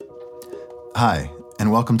Hi,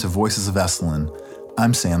 and welcome to Voices of Esalen.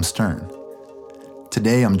 I'm Sam Stern.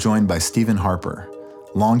 Today I'm joined by Stephen Harper,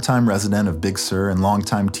 longtime resident of Big Sur and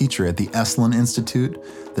longtime teacher at the Esalen Institute,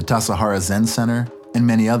 the Tassajara Zen Center, and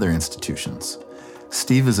many other institutions.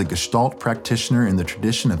 Steve is a Gestalt practitioner in the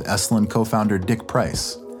tradition of Esalen co-founder Dick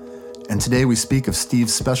Price. And today we speak of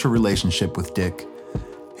Steve's special relationship with Dick,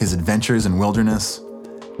 his adventures in wilderness,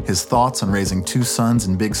 his thoughts on raising two sons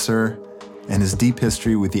in Big Sur, and his deep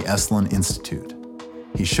history with the Esalen Institute.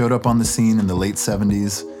 He showed up on the scene in the late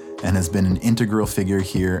 70s and has been an integral figure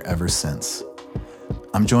here ever since.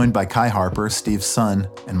 I'm joined by Kai Harper, Steve's son,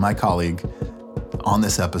 and my colleague on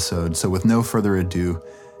this episode, so with no further ado,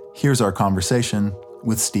 here's our conversation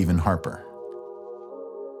with Stephen Harper.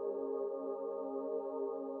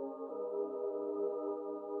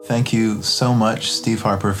 Thank you so much, Steve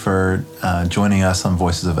Harper, for joining us on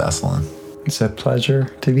Voices of Esalen. It's a pleasure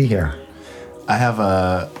to be here. I have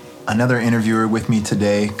another interviewer with me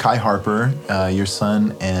today, Kai Harper, your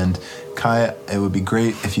son. And Kai, it would be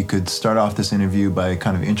great if you could start off this interview by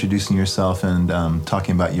kind of introducing yourself and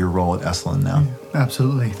talking about your role at Esalen now.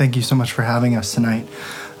 Absolutely. Thank you so much for having us tonight.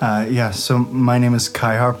 So my name is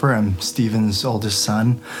Kai Harper. I'm Stephen's oldest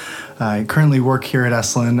son. I currently work here at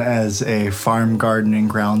Esalen as a farm, garden, and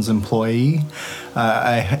grounds employee.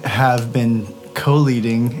 I have been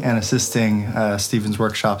co-leading and assisting Stephen's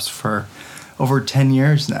workshops for over 10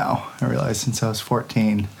 years now, I realize, since I was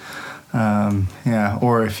 14.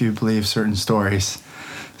 Or if you believe certain stories,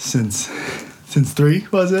 since 3,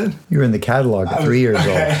 was it? You were in the catalog at 3 years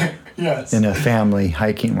old. Yes. In a family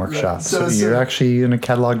hiking workshop. So you're actually in a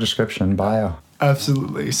catalog description bio.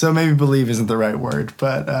 Absolutely. So maybe believe isn't the right word,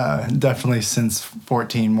 but definitely since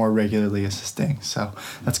 14, more regularly assisting. So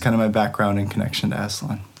that's kind of my background and connection to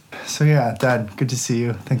Esalen. So yeah, Dad, good to see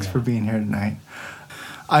you. Thanks for being here tonight.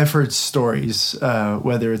 I've heard stories,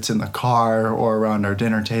 whether it's in the car or around our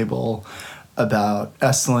dinner table, about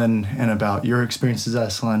Esalen and about your experiences at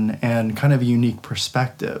Esalen and kind of a unique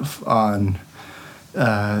perspective on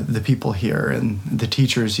the people here and the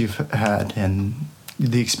teachers you've had and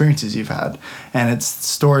the experiences you've had. And it's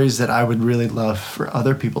stories that I would really love for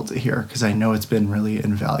other people to hear because I know it's been really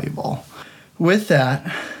invaluable. With that,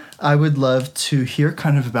 I would love to hear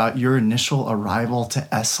kind of about your initial arrival to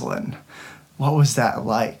Esalen. What was that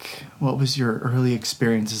like? What was your early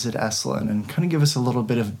experiences at Esalen? And kind of give us a little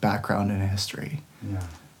bit of background and history. Yeah.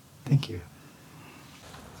 Thank you.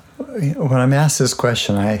 When I'm asked this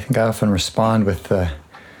question, I think I often respond with the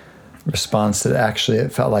response that actually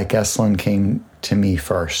it felt like Esalen came to me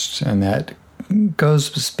first. And that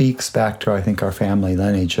speaks back to, I think, our family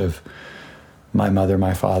lineage of my mother,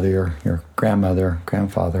 my father, your grandmother,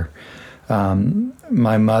 grandfather.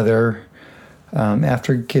 My mother,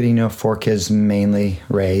 after getting 4 kids mainly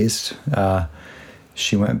raised,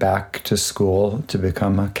 she went back to school to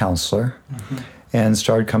become a counselor and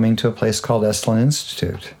started coming to a place called Esalen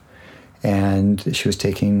Institute. And she was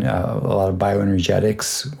taking a lot of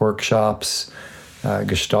bioenergetics workshops,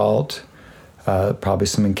 Gestalt, probably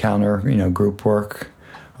some encounter, group work,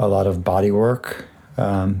 a lot of body work.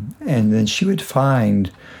 And then she would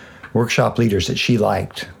find workshop leaders that she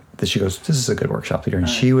liked, that she goes, this is a good workshop leader. And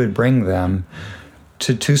she would bring them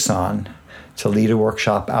to Tucson to lead a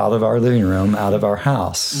workshop out of our living room, out of our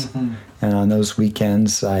house. Mm-hmm. And on those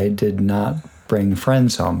weekends, I did not bring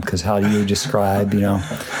friends home because how do you describe,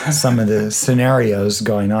 some of the scenarios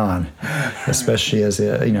going on, especially as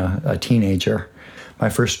a teenager. My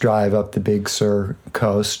first drive up the Big Sur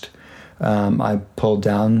coast, I pulled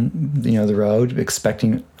down, the road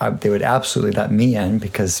expecting they would absolutely let me in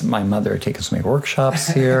because my mother had taken so many workshops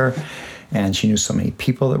here and she knew so many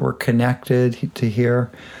people that were connected to here.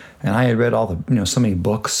 And I had read all the, so many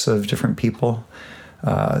books of different people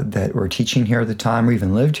that were teaching here at the time or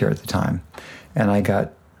even lived here at the time. And I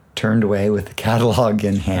got turned away with the catalog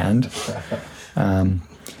in hand.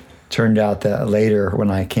 Turned out that later when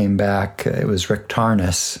I came back, it was Rick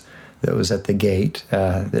Tarnas that was at the gate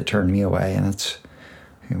that turned me away. And that's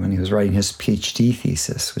when he was writing his PhD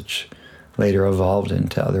thesis, which later evolved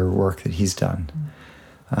into other work that he's done.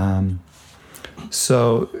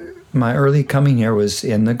 So my early coming here was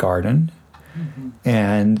in the garden,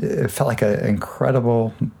 and it felt like an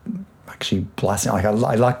incredible, actually, blessing. Like I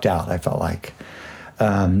lucked out, I felt like.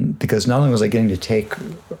 Because not only was I getting to take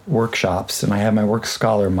workshops, and I had my Work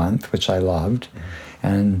Scholar Month, which I loved,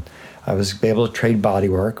 and I was able to trade body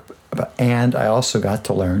work, and I also got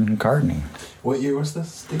to learn gardening. What year was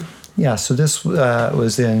this, Steve? Yeah, so this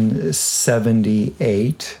was in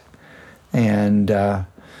 78, and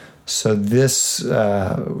so this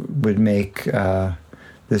would make,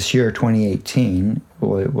 this year, 2018,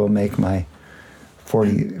 will make my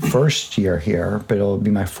 41st year here, but it'll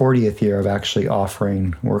be my 40th year of actually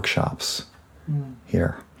offering workshops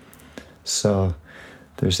here. So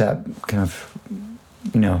there's that kind of,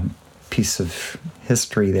 piece of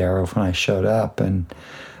history there of when I showed up. And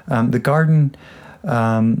the garden,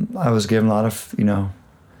 I was given a lot of,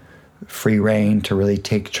 free rein to really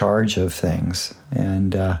take charge of things.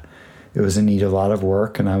 And it was in need of a lot of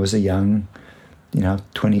work, and I was a young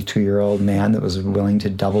 22-year-old man that was willing to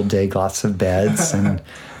double dig lots of beds and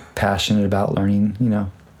passionate about learning,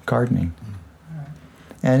 gardening.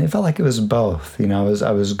 And it felt like it was both. I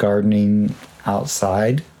was gardening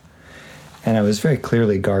outside, and I was very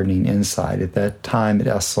clearly gardening inside. At that time at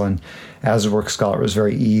Esalen, as a work scholar, it was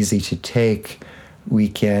very easy to take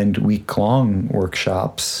week-long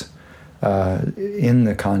workshops in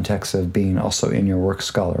the context of being also in your work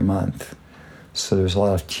scholar month. So there's a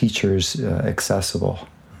lot of teachers accessible,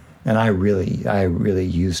 and I really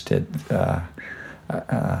used it to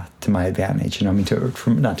my advantage.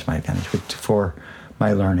 Not to my advantage, but for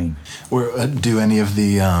my learning. Do any of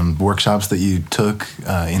the workshops that you took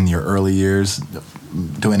in your early years,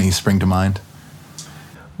 do any spring to mind?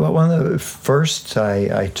 Well, one of the first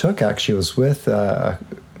I took actually was with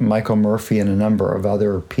Michael Murphy and a number of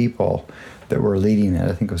other people that were leading it.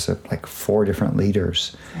 I think it was like 4 different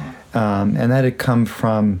leaders. And that had come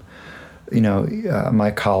from,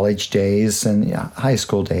 my college days and high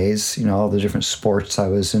school days, all the different sports I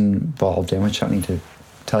was involved in, which I don't need to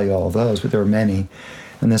tell you all of those, but there were many.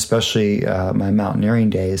 And especially my mountaineering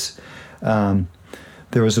days.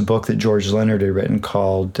 There was a book that George Leonard had written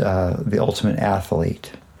called The Ultimate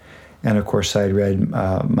Athlete. And of course, I'd read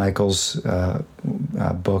Michael's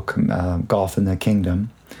book, Golf in the Kingdom.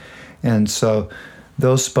 And so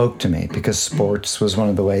those spoke to me because sports was one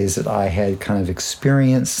of the ways that I had kind of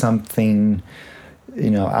experienced something,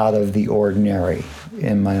 out of the ordinary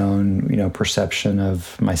in my own, perception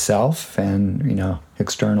of myself and,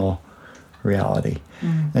 external reality.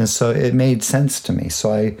 Mm-hmm. And so it made sense to me.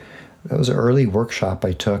 So that was an early workshop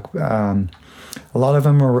I took. A lot of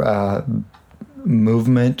them were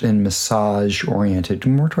movement and massage oriented,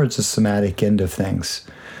 more towards the somatic end of things.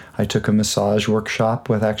 I took a massage workshop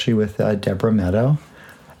with Deborah Meadow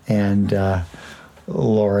and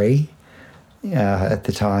Lori at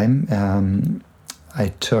the time. I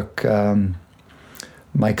took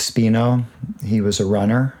Mike Spino. He was a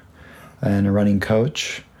runner and a running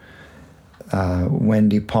coach.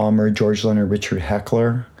 Wendy Palmer, George Leonard, Richard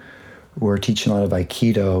Heckler were teaching a lot of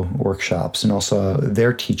Aikido workshops. And also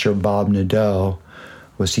their teacher, Bob Nadeau,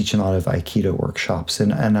 was teaching a lot of Aikido workshops.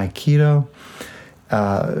 And Aikido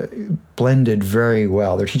blended very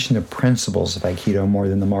well. They're teaching the principles of Aikido more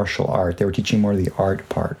than the martial art. They were teaching more of the art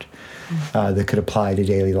part that could apply to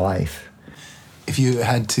daily life. If you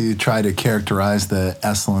had to try to characterize the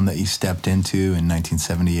Esalen that you stepped into in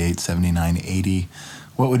 1978, 79, 80,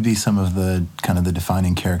 what would be some of the kind of the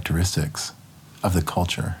defining characteristics of the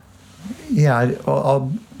culture? Yeah,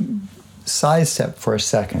 I'll sidestep for a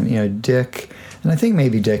second. Dick, and I think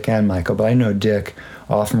maybe Dick and Michael, but I know Dick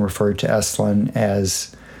often referred to Esalen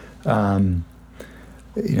as,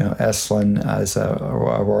 Esalen as a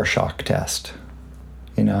Rorschach test,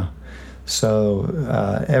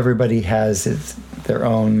 So everybody has their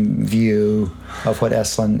own view of what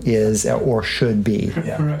Esalen is or should be,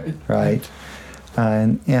 right?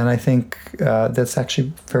 And I think that's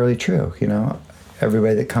actually fairly true.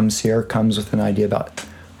 Everybody that comes here comes with an idea about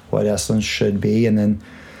what Esalen should be, and then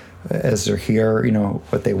as they're here,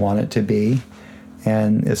 what they want it to be,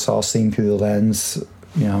 and it's all seen through the lens,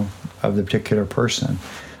 of the particular person.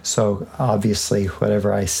 So obviously,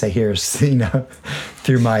 whatever I say here is,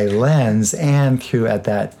 through my lens and through at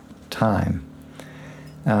that time.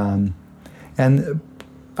 And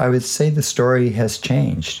I would say the story has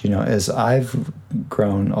changed, as I've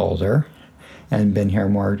grown older and been here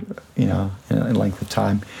more, in a length of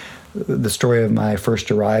time. The story of my first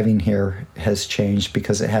arriving here has changed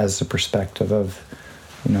because it has the perspective of,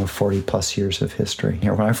 40 plus years of history.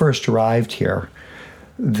 When I first arrived here,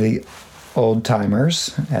 the old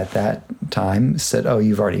timers at that time said, "Oh,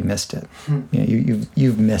 you've already missed it.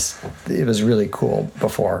 You've missed. It was really cool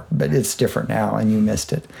before, but it's different now, and you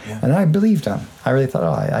missed it." Yeah. And I believed them. I really thought,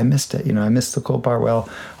 "Oh, I missed it. I missed the cool part. Well,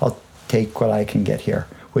 I'll take what I can get here,"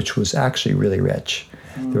 which was actually really rich.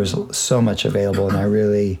 There was so much available, and I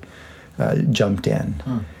really jumped in.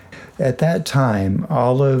 At that time,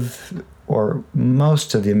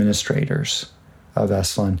 most of the administrators of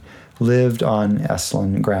Esalen lived on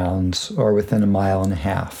Esalen grounds or within a mile and a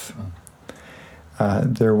half.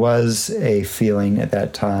 There was a feeling at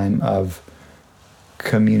that time of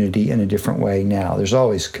community in a different way now. There's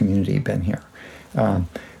always community been here.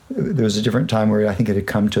 there was a different time where I think it had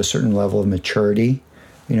come to a certain level of maturity,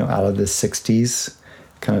 out of the 60s,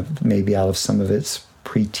 kind of maybe out of some of its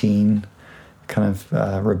preteen kind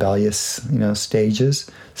of rebellious, stages.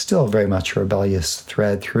 Still very much a rebellious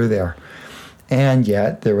thread through there. And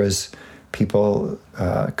yet there was people,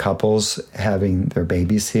 couples having their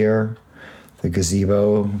babies here, the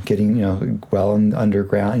gazebo getting, well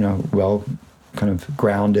underground, well kind of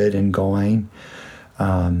grounded and going.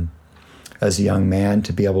 As a young man,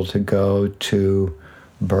 to be able to go to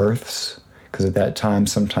births, because at that time,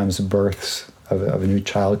 sometimes the births of a new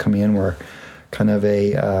child coming in were kind of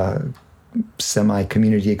a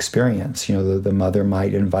semi-community experience. The mother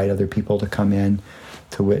might invite other people to come in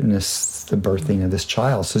to witness the birthing of this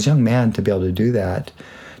child. So as a young man, to be able to do that,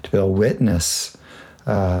 to be able to witness,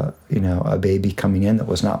 a baby coming in that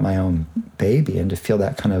was not my own baby, and to feel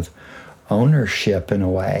that kind of ownership in a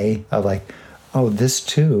way of like, oh, this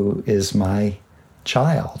too is my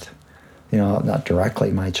child. Not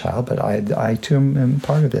directly my child, but I too am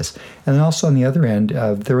part of this. And then also on the other end,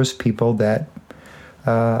 there was people that,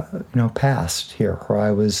 passed here, where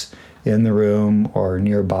I was in the room or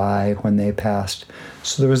nearby when they passed.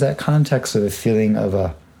 So there was that context of a feeling of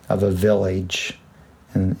a village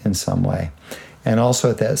in some way. And also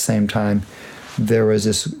at that same time, there was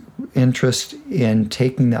this interest in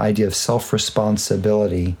taking the idea of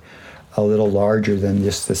self-responsibility a little larger than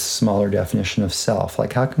just this smaller definition of self.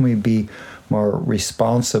 Like, how can we be more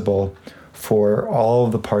responsible for all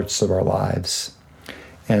of the parts of our lives?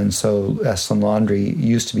 And so Esalen Laundry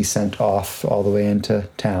used to be sent off all the way into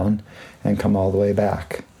town and come all the way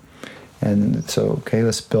back. And so, okay,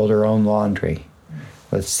 let's build our own laundry.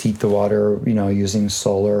 Let's heat the water, using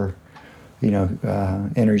solar,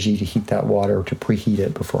 energy to heat that water, to preheat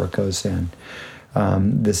it before it goes in.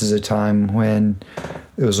 This is a time when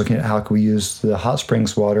it was looking at how can we use the hot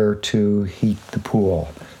springs water to heat the pool?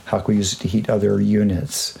 How can we use it to heat other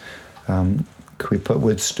units? Could we put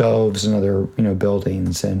wood stoves in other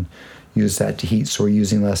buildings and use that to heat, so we're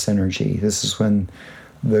using less energy? This is when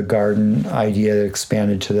the garden idea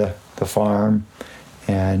expanded to the farm,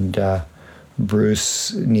 and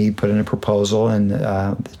Bruce Need put in a proposal, and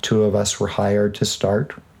the two of us were hired to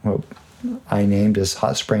start what I named as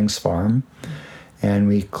Hot Springs Farm. And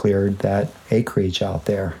we cleared that acreage out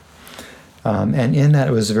there. And in that,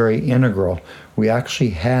 it was very integral. We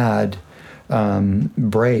actually had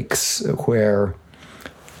breaks where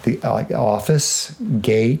the office,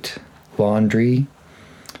 gate, laundry,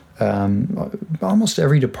 almost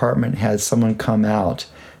every department had someone come out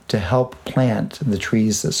to help plant the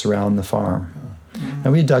trees that surround the farm.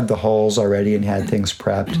 And we dug the holes already and had things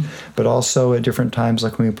prepped, but also at different times,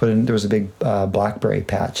 like when we put in, there was a big blackberry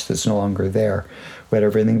patch that's no longer there. We had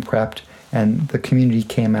everything prepped, and the community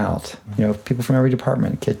came out. People from every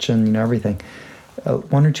department, kitchen, everything.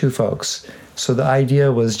 One or two folks. So the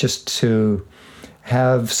idea was just to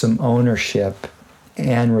have some ownership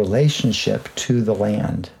and relationship to the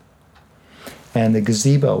land. And the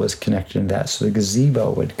gazebo was connected to that. So the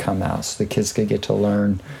gazebo would come out so the kids could get to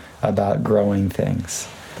learn about growing things.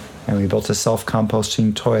 And we built a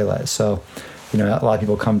self-composting toilet. So, a lot of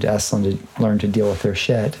people come to Esalen to learn to deal with their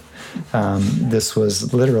shit. This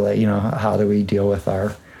was literally, how do we deal with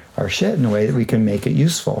our shit in a way that we can make it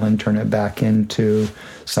useful and turn it back into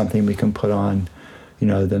something we can put on,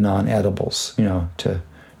 the non-edibles, to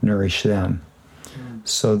nourish them.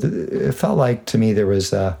 So it felt like, to me, there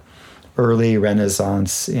was a early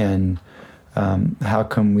renaissance in how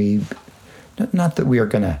can we, not that we are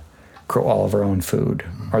going to grow all of our own food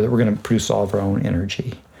or that we're going to produce all of our own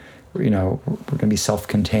energy. We're going to be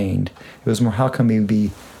self-contained. It was more, how can we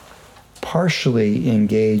be partially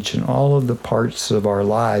engaged in all of the parts of our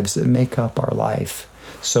lives that make up our life,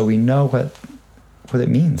 so we know what it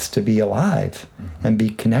means to be alive and be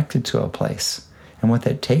connected to a place, and what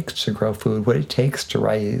that takes to grow food, what it takes to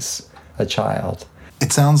raise a child.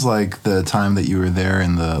 It sounds like the time that you were there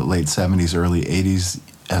in the late 70s, early 80s,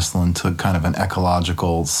 Esalen took kind of an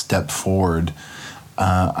ecological step forward.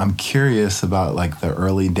 I'm curious about the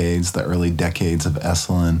early days, the early decades of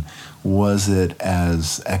Esalen. Was it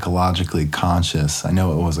as ecologically conscious? I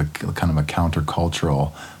know it was a kind of a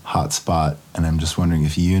countercultural hotspot, and I'm just wondering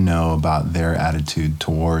if you know about their attitude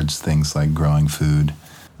towards things like growing food.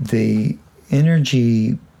 The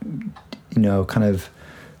energy, how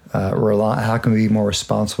can we be more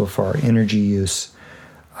responsible for our energy use?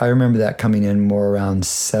 I remember that coming in more around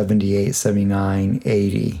 78, 79,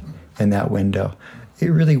 80 in that window. It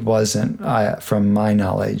really wasn't, from my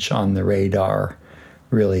knowledge, on the radar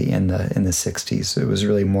really in the 60s. It was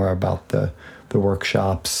really more about the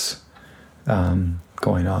workshops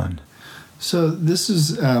going on. So this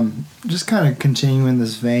is just kind of continuing in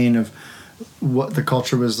this vein of what the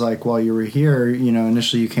culture was like while you were here.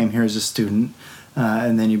 Initially you came here as a student,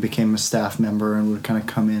 and then you became a staff member and would kind of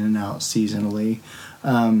come in and out seasonally.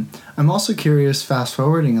 I'm also curious, fast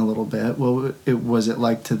forwarding a little bit, what was it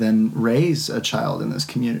like to then raise a child in this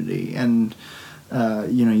community? And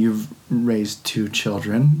you've raised 2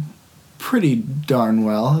 children pretty darn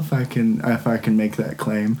well, if I can make that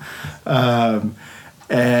claim.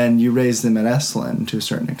 And you raised them at Esalen to a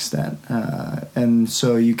certain extent. And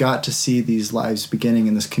so you got to see these lives beginning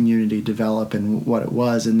in this community develop and what it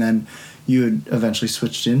was. And then you had eventually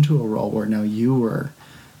switched into a role where now you were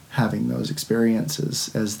having those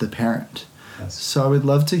experiences as the parent. Yes. So I would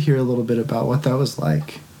love to hear a little bit about what that was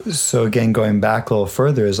like. So again, going back a little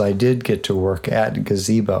further, is I did get to work at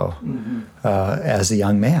Gazebo as a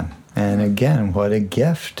young man. And again, what a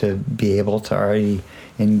gift to be able to already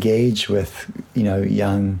engage with,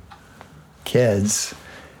 young kids,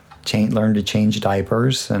 learn to change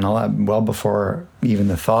diapers and all that, well before even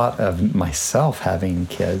the thought of myself having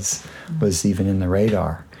kids was even in the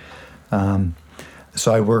radar.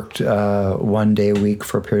 So I worked 1 day a week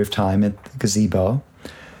for a period of time at the Gazebo,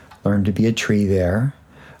 learned to be a tree there.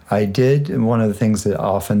 I did, one of the things that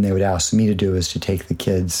often they would ask me to do is to take the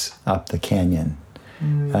kids up the canyon.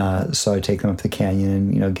 So I take them up the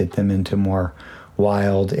canyon and, get them into more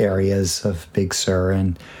wild areas of Big Sur.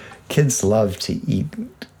 And kids love to eat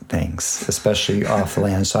things, especially off the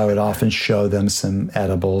land. So I would often show them some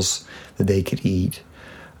edibles that they could eat.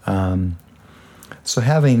 So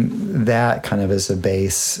having that kind of as a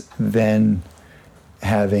base, then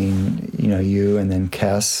having, you and then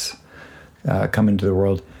Kes come into the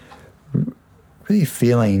world, really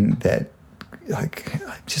feeling that,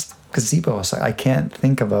 just Gazebo, was like, I can't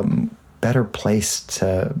think of a better place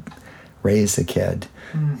to raise a kid,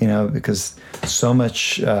 because so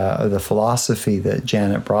much of the philosophy that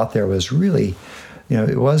Janet brought there was really,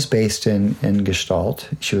 it was based in Gestalt.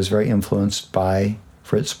 She was very influenced by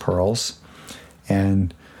Fritz Perls,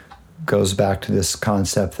 and goes back to this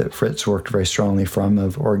concept that Fritz worked very strongly from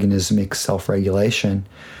of organismic self-regulation,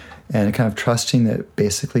 and kind of trusting that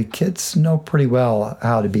basically kids know pretty well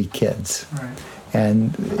how to be kids. Right.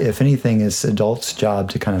 And if anything, it's adults' job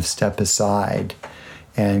to kind of step aside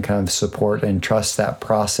and kind of support and trust that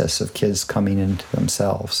process of kids coming into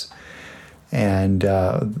themselves. And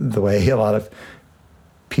the way a lot of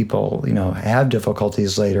people, have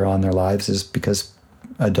difficulties later on in their lives is because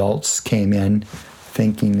adults came in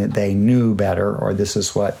thinking that they knew better, or this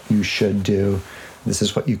is what you should do, this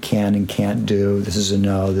is what you can and can't do, this is a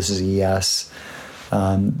no, this is a yes.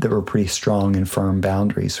 There were pretty strong and firm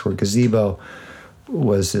boundaries, where Gazebo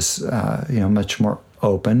was this, much more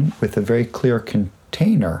open with a very clear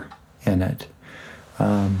container in it.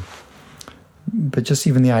 But just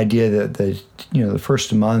even the idea that the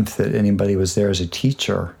first month that anybody was there as a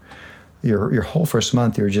teacher, your whole first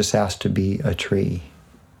month, you were just asked to be a tree.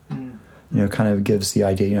 Kind of gives the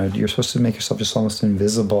idea, you're supposed to make yourself just almost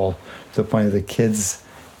invisible to the point that the kids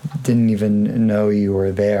didn't even know you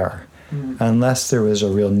were there, unless there was a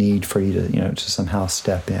real need for you to, to somehow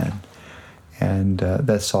step in. And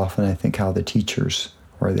that's often, I think, how the teachers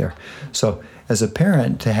were there. So as a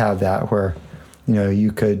parent, to have that where,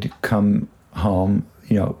 you could come home,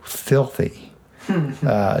 filthy,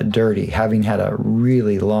 dirty, having had a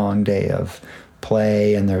really long day of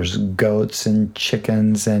play, and there's goats and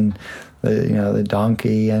chickens and the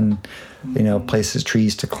donkey and, places,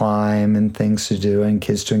 trees to climb and things to do and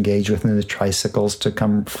kids to engage with, and the tricycles to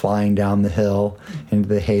come flying down the hill into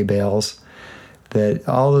the hay bales. That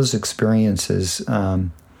all those experiences,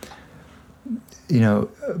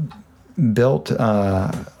 built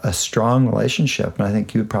a strong relationship. And I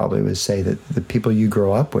think you probably would say that the people you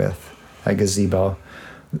grow up with at Gazebo,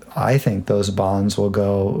 I think those bonds will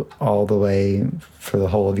go all the way for the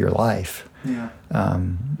whole of your life. Yeah.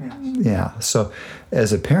 Yeah. So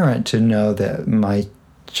as a parent, to know that my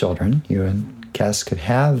children, you and Kes, could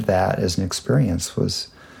have that as an experience was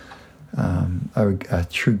a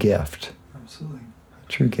true gift. Absolutely.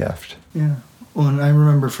 A true gift. Yeah. Well, and I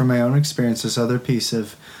remember from my own experience this other piece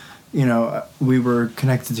of, we were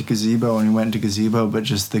connected to Gazebo and we went to Gazebo, but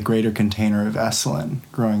just the greater container of Esalen,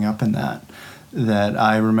 growing up in that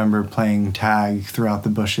I remember playing tag throughout the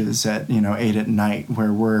bushes at, 8 at night,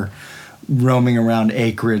 where we're roaming around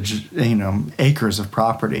acreage, acres of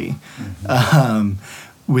property,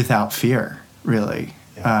 without fear, really.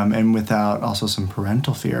 Yeah. And without also some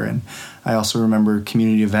parental fear. And I also remember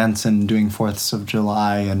community events and doing 4th of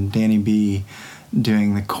July and Danny B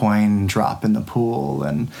doing the coin drop in the pool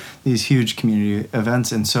and these huge community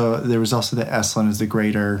events. And so there was also the Esalen as the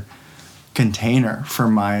greater container for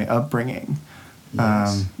my upbringing.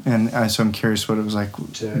 Yes. So I'm curious what it was like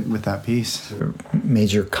with that piece.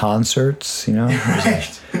 Major concerts, you know.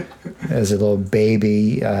 Right. As a little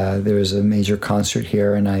baby, there was a major concert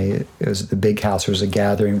here, and it was at the Big House. There was a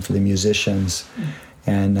gathering for the musicians,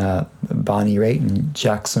 and Bonnie Raitt and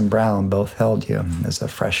Jackson Browne both held you as a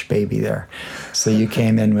fresh baby there. So you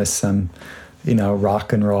came in with some, you know,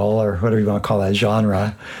 rock and roll or whatever you want to call that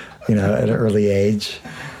genre, you know, at an early age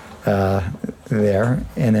there.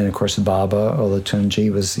 And then, of course, Baba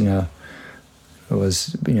Olatunji was doing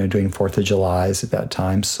 4th of Julys at that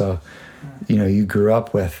time. So, you know, you grew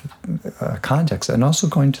up with context, and also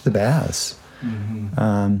going to the baths.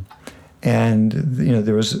 Mm-hmm. And, you know,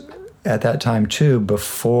 there was, at that time too,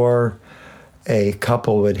 before a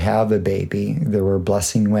couple would have a baby, there were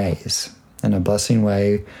blessing ways. And a blessing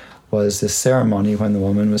way was this ceremony when the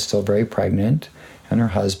woman was still very pregnant and her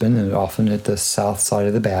husband, and often at the south side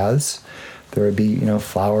of the baths, there would be, you know,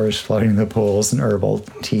 flowers floating in the pools and herbal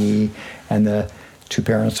tea, and the two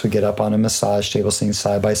parents would get up on a massage table sitting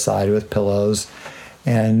side by side with pillows,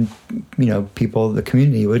 and, you know, people, the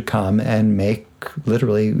community would come and make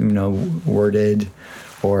literally, you know, worded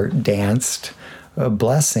or danced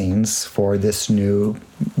blessings for this new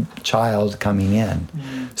child coming in.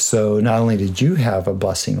 Mm-hmm. So not only did you have a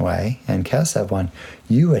blessing way, and Kes have one,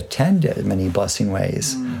 you attended many blessing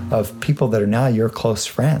ways of people that are now your close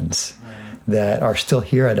friends, that are still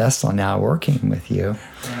here at Esalen now working with you,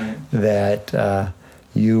 that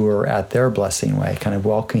you were at their blessing way, kind of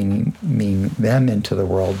welcoming them into the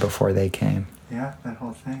world before they came. Yeah, that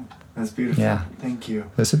whole thing. That's beautiful. Yeah. Thank you.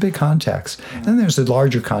 There's a big context. And then there's the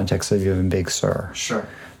larger context of you in Big Sur. Sure.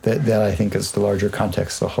 That I think is the larger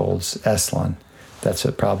context that holds Esalen. That's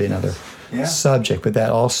probably another subject, but that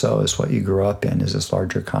also is what you grew up in, is this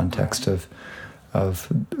larger context of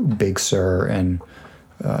Big Sur and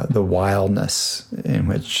the wildness in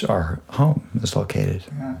which our home is located.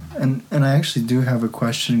 Yeah. And I actually do have a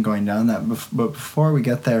question going down that, but before we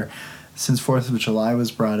get there, since 4th of July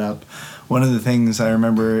was brought up, one of the things I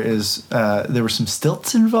remember is there were some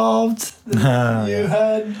stilts involved that you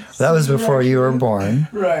had. That was before you were born.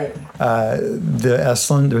 Right. There was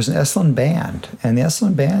an Esalen band, and the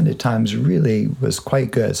Esalen band at times really was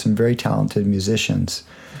quite good, some very talented musicians.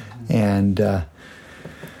 Mm-hmm. And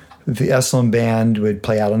the Esalen band would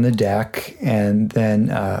play out on the deck, and then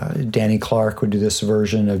Danny Clark would do this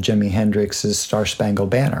version of Jimi Hendrix's Star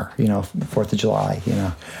Spangled Banner, you know, 4th of July, you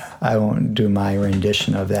know. I won't do my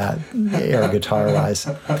rendition of that air guitar-wise.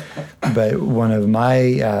 But one of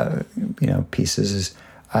my, pieces is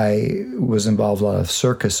I was involved in a lot of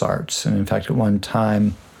circus arts. And in fact, at one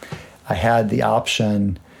time, I had the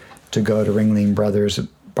option to go to Ringling Brothers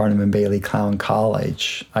Barnum and Bailey Clown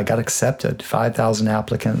College. I got accepted, 5,000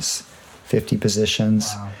 applicants, 50 positions.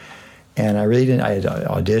 Wow. And I had an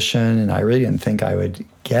audition, and I really didn't think I would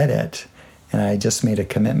get it. And I just made a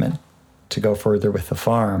commitment to go further with the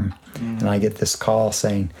farm. And I get this call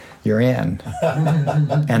saying, "You're in."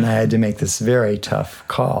 And I had to make this very tough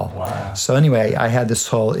call. Wow. So anyway, I had this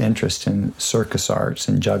whole interest in circus arts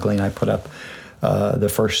and juggling. I put up the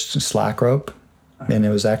first slack rope, and it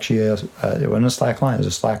was actually it wasn't a slack line, it was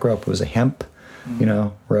a slack rope. It was a hemp,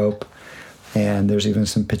 rope. And there's even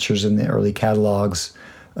some pictures in the early catalogs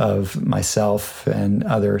of myself and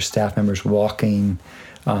other staff members walking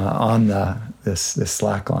on this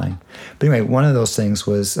slack line. But anyway, one of those things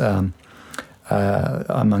was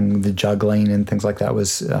among the juggling and things like that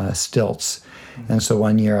was stilts. Mm-hmm. And so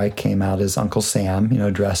one year I came out as Uncle Sam,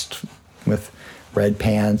 dressed with red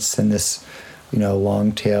pants and this,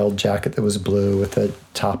 long-tailed jacket that was blue with a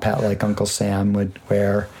top hat like Uncle Sam would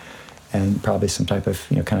wear, and probably some type of,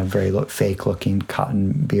 kind of very fake-looking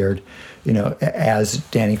cotton beard, as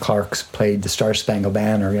Danny Clark's played the Star Spangled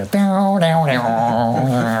Banner, that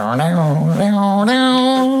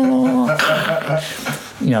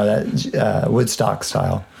Woodstock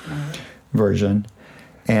style version.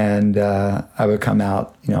 And I would come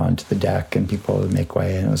out, onto the deck, and people would make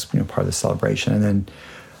way, and it was, part of the celebration. And then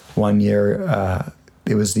one year,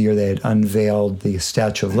 it was the year they had unveiled the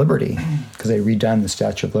Statue of Liberty, because they redone the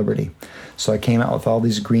Statue of Liberty. So I came out with all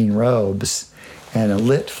these green robes and a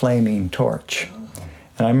lit flaming torch.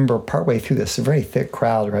 And I remember partway through this very thick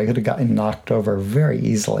crowd where I could have gotten knocked over very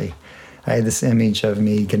easily. I had this image of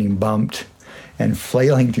me getting bumped and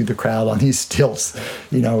flailing through the crowd on these stilts,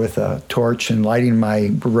 with a torch and lighting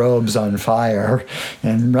my robes on fire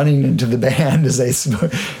and running into the band as they,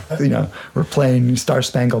 were playing Star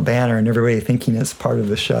Spangled Banner, and everybody thinking it's part of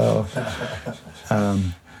the show.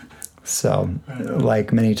 So,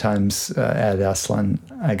 like many times at Esalen,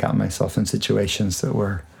 I got myself in situations that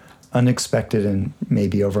were unexpected and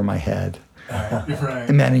maybe over my head. Right.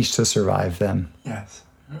 I managed to survive them. Yes.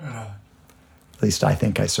 At least I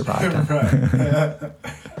think I survived them. Right.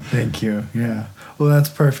 Thank you. Yeah. Well, that's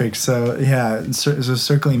perfect. So, yeah, so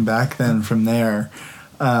circling back then from there,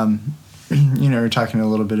 we're talking a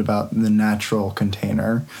little bit about the natural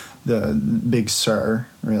container, the Big Sur,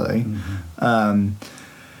 really,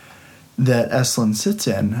 that Esalen sits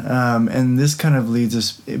in. And this kind of leads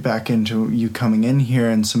us back into you coming in here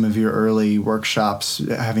and some of your early workshops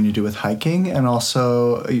having to do with hiking, and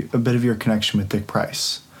also a bit of your connection with Dick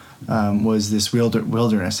Price. Was this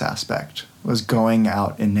wilderness aspect, was going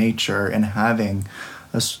out in nature and having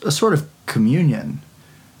a sort of communion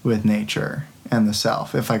with nature and the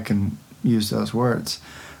self, if I can use those words.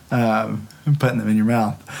 I'm putting them in your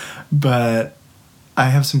mouth. But I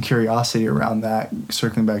have some curiosity around that,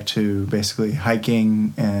 circling back to basically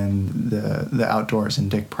hiking and the outdoors and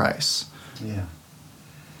Dick Price. Yeah.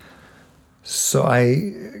 So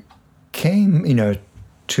I came,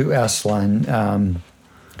 to Esalen,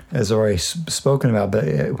 as already spoken about, but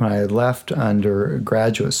when I left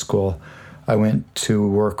undergraduate school, I went to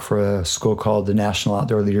work for a school called the National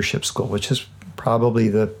Outdoor Leadership School, which is probably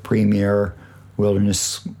the premier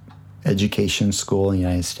wilderness education school in the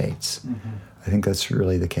United States. Mm-hmm. I think that's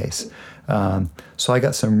really the case. So I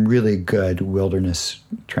got some really good wilderness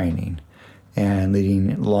training and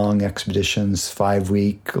leading long expeditions.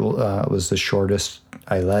 5-week was the shortest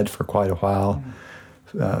I led for quite a while,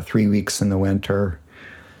 3 weeks in the winter.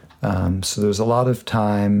 So there was a lot of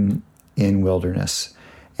time in wilderness.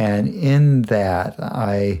 And in that,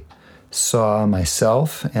 I saw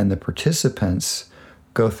myself and the participants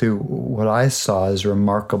go through what I saw as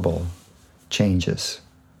remarkable changes.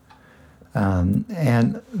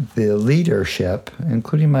 And the leadership,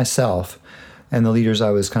 including myself, and the leaders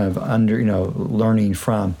I was kind of learning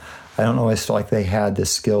from, I don't always feel like they had the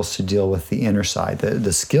skills to deal with the inner side.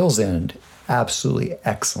 The skills end, absolutely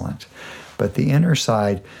excellent. But the inner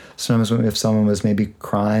side, sometimes if someone was maybe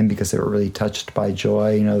crying because they were really touched by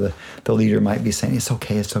joy, the leader might be saying, it's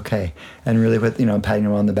okay. And really patting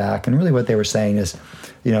them on the back. And really what they were saying is,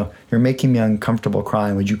 you're making me uncomfortable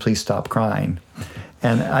crying. Would you please stop crying?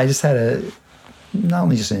 And I just had not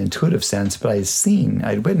only just an intuitive sense, but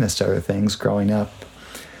I'd witnessed other things growing up,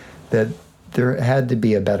 that there had to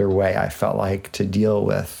be a better way, I felt like, to deal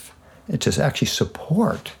with, to actually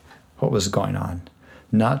support what was going on,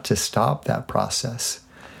 not to stop that process.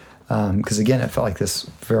 Because again, it felt like this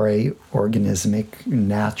very organismic,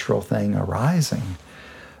 natural thing arising.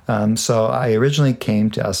 So I originally came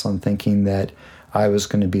to Esalen thinking that I was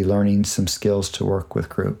going to be learning some skills to work with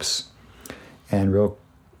groups. And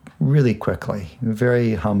really quickly,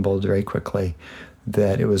 very humbled very quickly,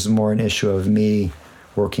 that it was more an issue of me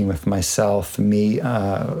working with myself, me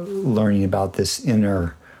learning about this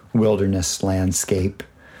inner wilderness landscape,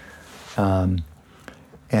 and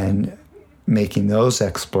making those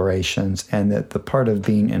explorations, and that the part of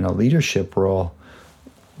being in a leadership role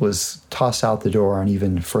was tossed out the door and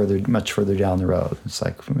even much further down the road. It's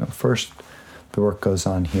like, first the work goes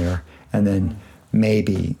on here, and then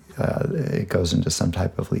maybe it goes into some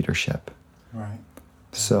type of leadership. Right.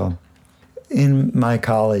 So in my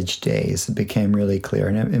college days, it became really clear,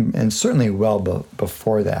 and certainly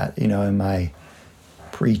before that, in my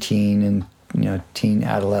preteen and teen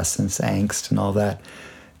adolescence angst and all that,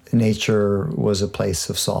 nature was a place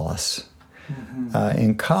of solace. Mm-hmm.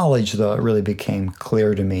 In college, though, it really became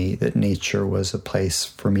clear to me that nature was a place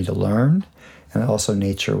for me to learn, and also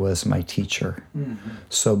nature was my teacher. Mm-hmm.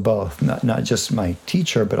 So both, not just my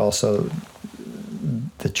teacher, but also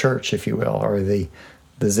the church, if you will, or the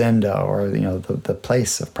zendo, or the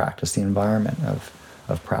place of practice, the environment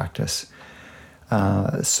of practice.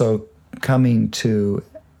 So coming to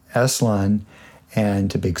Esalen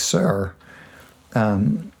and to Big Sur,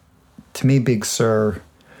 to me, Big Sur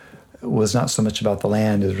was not so much about the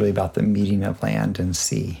land, it was really about the meeting of land and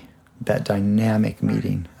sea, that dynamic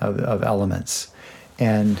meeting of elements.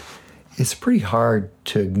 And it's pretty hard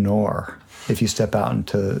to ignore if you step out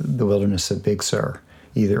into the wilderness of Big Sur,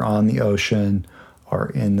 either on the ocean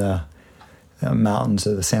or in the mountains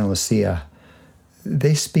of the Santa Lucia.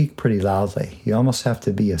 They speak pretty loudly. You almost have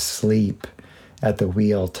to be asleep at the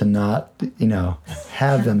wheel to not,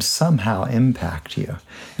 have them somehow impact you.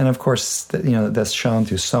 And of course, that's shown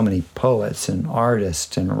through so many poets and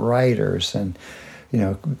artists and writers and,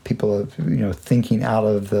 people, thinking out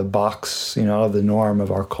of the box, out of the norm of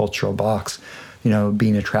our cultural box,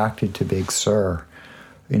 being attracted to Big Sur,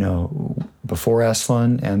 before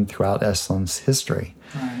Esalen and throughout Esalen's history.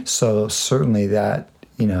 Right. So certainly that,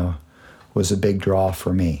 was a big draw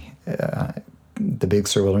for me. The Big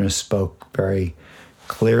Sur Wilderness spoke very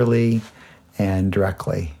clearly and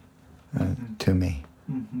directly to me.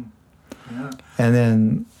 Mm-hmm. Yeah. And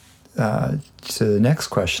then to the next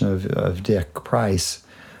question of Dick Price,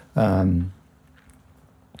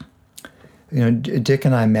 Dick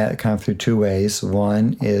and I met kind of through two ways.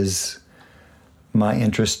 One is my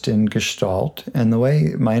interest in Gestalt, and the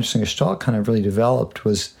way my interest in Gestalt kind of really developed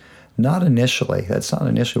was not initially. That's not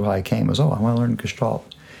initially why I came. It was, I want to learn Gestalt.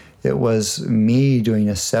 It was me doing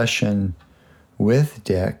a session with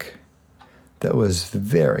Dick that was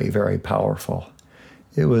very, very powerful.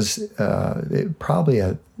 It was probably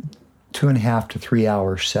a 2.5 to 3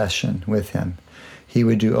 hour session with him. He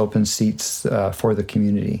would do open seats for the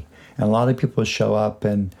community. And a lot of people would show up,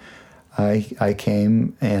 and I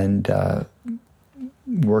came and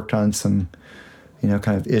worked on some,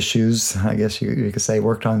 kind of issues, I guess you could say,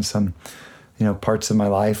 worked on some, parts of my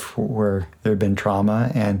life where there had been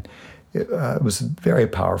trauma, and it was very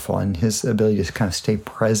powerful. And his ability to kind of stay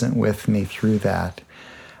present with me through that,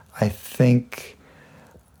 I think,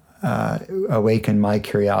 awakened my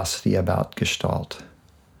curiosity about Gestalt.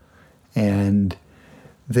 And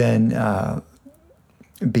then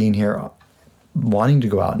being here, wanting to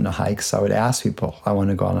go out on a hike, so I would ask people, I want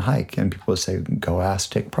to go on a hike. And people would say, go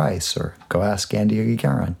ask Dick Price or go ask Andy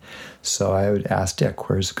Gagarin. So I would ask Dick,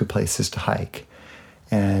 where's good places to hike?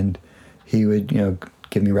 And he would,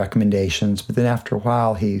 give me recommendations. But then after a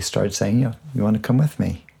while, he started saying, you want to come with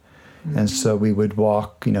me? Mm-hmm. And so we would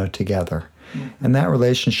walk, together. Mm-hmm. And that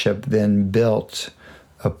relationship then built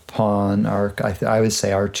upon I would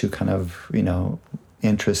say our two kind of,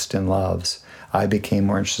 interests and loves. I became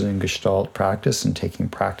more interested in Gestalt practice and taking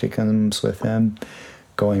practicums with him,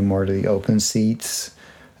 going more to the open seats,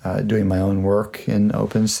 doing my own work in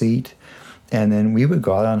open seat. And then we would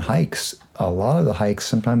go out on hikes. A lot of the hikes,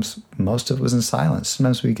 sometimes most of it was in silence.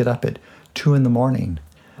 Sometimes we'd get up at 2 a.m. when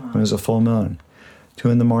it was a full moon. 2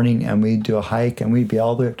 a.m, and we'd do a hike, and we'd be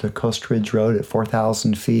all the way up to Coast Ridge Road at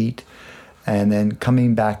 4,000 feet. And then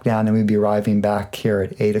coming back down, and we'd be arriving back here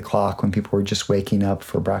at 8 o'clock when people were just waking up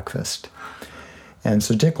for breakfast. And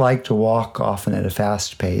so Dick liked to walk often at a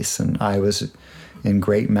fast pace, and I was in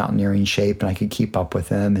great mountaineering shape, and I could keep up with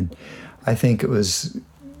him. And I think it was,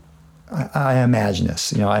 I imagine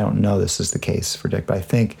this, I don't know this is the case for Dick, but I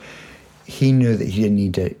think he knew that he didn't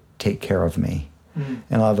need to take care of me. Mm-hmm.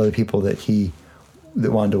 And a lot of other people that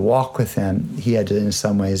wanted to walk with him, he had to in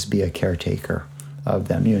some ways be a caretaker of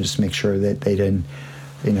them, just make sure that they didn't,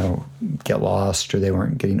 get lost or they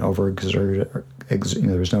weren't getting overexerted, or,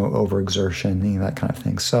 there was no overexertion, that kind of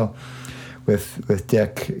thing. So with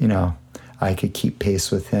Dick, I could keep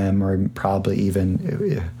pace with him, or probably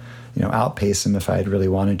even, outpace him if I had really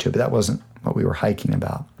wanted to, but that wasn't what we were hiking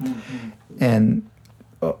about. Mm-hmm. And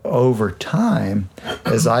over time,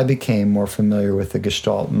 as I became more familiar with the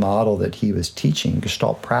Gestalt model that he was teaching,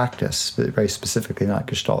 Gestalt practice, but very specifically not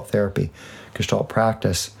Gestalt therapy, Gestalt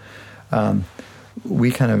practice,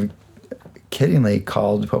 we kind of kiddingly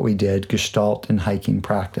called what we did Gestalt and hiking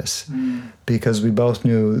practice, because we both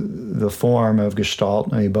knew the form of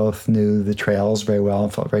Gestalt, and we both knew the trails very well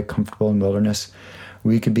and felt very comfortable in wilderness.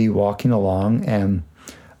 We could be walking along, and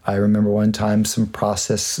I remember one time some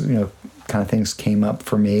process, kind of things came up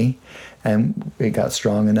for me, and it got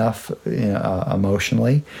strong enough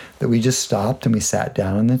emotionally that we just stopped and we sat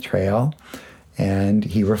down on the trail, and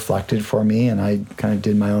he reflected for me, and I kind of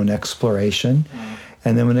did my own exploration.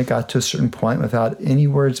 And then when it got to a certain point, without any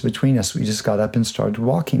words between us, we just got up and started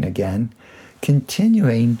walking again,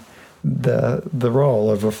 continuing the role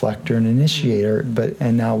of reflector and initiator,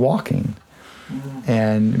 and now walking.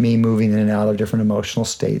 And me moving in and out of different emotional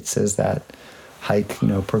states as that hike,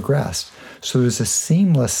 progressed. So there's a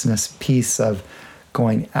seamlessness piece of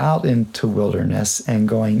going out into wilderness and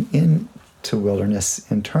going into wilderness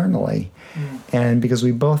internally. And because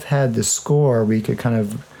we both had the score, we could kind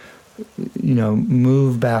of,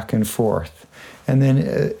 move back and forth. And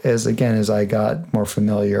then as I got more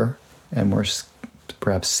familiar and more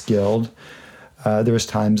perhaps skilled, there was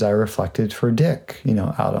times I reflected for Dick,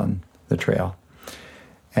 out on the trail.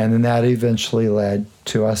 And then that eventually led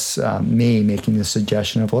to us, me making the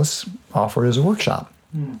suggestion of let's offer it as a workshop.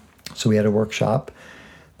 So we had a workshop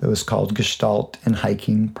that was called Gestalt and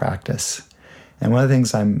Hiking Practice. And one of the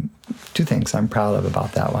things two things I'm proud of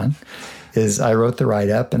about that one is I wrote the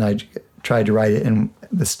write-up, and I tried to write it in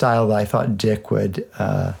the style that I thought Dick would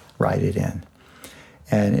write it in.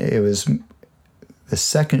 And it was the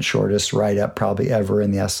second shortest write-up probably ever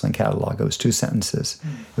in the Esalen catalog. It was 2 sentences.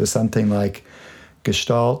 It was something like,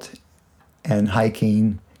 Gestalt and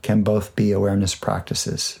hiking can both be awareness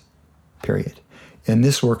practices, period. In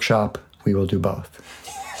this workshop, we will do both,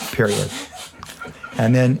 period.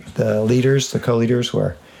 And then the co-leaders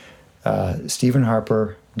were Stephen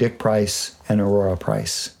Harper, Dick Price, and Aurora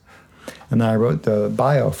Price. And then I wrote the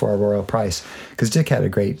bio for Aurora Price because Dick had a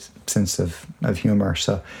great sense of humor.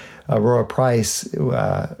 So Aurora Price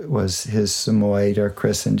was his Samoyed, or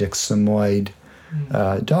Chris and Dick's Samoyed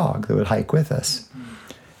dog that would hike with us.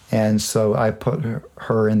 And so I put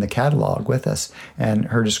her in the catalog with us. And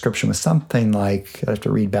her description was something like, I have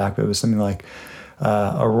to read back, but it was something like,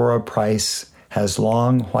 Aurora Price has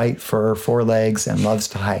long white fur, 4 legs, and loves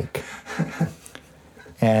to hike.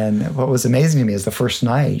 And what was amazing to me is the first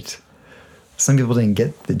night, some people didn't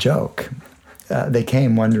get the joke. They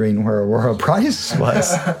came wondering where Aurora Price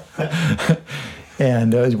was.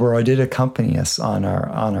 And Aurora did accompany us on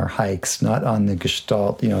our hikes, not on the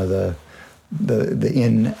Gestalt, the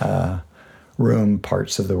in room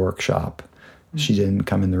parts of the workshop. She didn't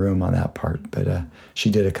come in the room on that part, but she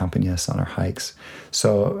did accompany us on our hikes.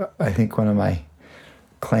 So I think one of my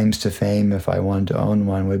claims to fame, if I wanted to own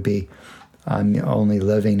one, would be I'm the only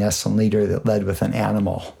living Esalen leader that led with an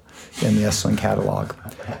animal in the Esalen catalog.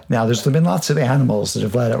 Now, there's been lots of animals that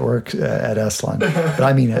have led at work at Esalen, but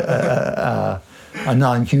I mean a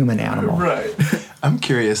non-human animal. Right. I'm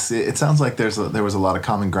curious. It sounds like there was a lot of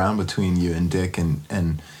common ground between you and Dick,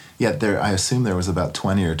 and yet I assume there was about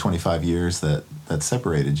 20 or 25 years that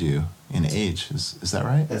separated you in age. Is that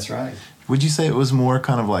right? That's right. Would you say it was more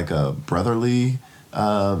kind of like a brotherly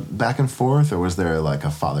back and forth, or was there like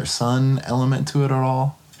a father-son element to it at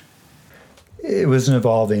all? It was an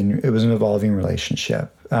evolving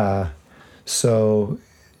relationship. So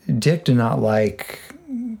Dick did not like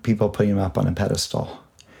people putting him up on a pedestal.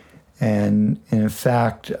 And in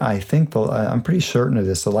fact, I think I'm pretty certain of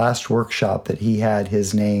this. The last workshop that he had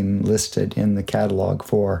his name listed in the catalog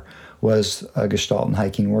for was a Gestalt and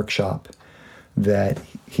hiking workshop that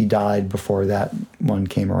he died before that one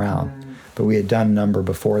came around. But we had done a number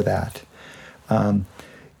before that.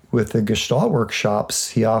 With the Gestalt workshops,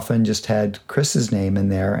 he often just had Chris's name in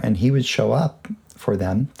there, and he would show up for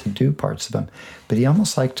them to do parts of them. But he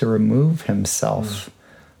almost liked to remove himself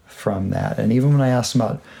from that. And even when I asked him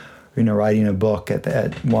about writing a book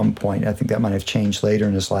at one point, I think that might have changed later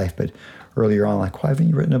in his life, but earlier on, like, why haven't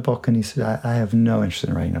you written a book? And he said, I have no interest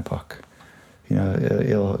in writing a book.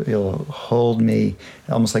 It'll hold me,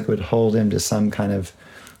 almost like it would hold him to some kind of,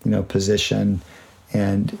 position.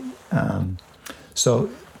 And so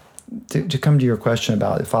to come to your question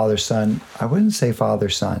about father-son, I wouldn't say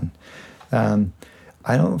father-son.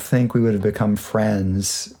 I don't think we would have become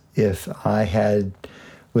friends if I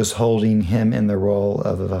was holding him in the role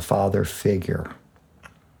of a father figure.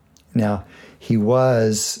 Now, he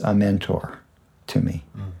was a mentor to me.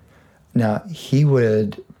 Now, he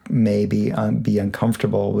would maybe be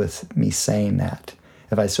uncomfortable with me saying that.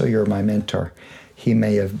 If I said, you're my mentor, he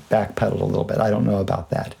may have backpedaled a little bit. I don't know about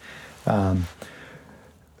that.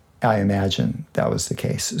 I imagine that was the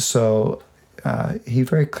case. So he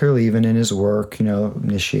very clearly, even in his work,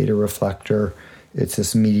 initiator, reflector, it's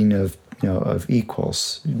this meeting of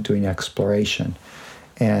equals doing exploration.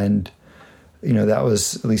 And, that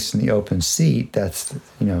was, at least in the open seat, that's,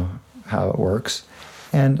 how it works.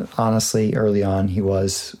 And honestly, early on, he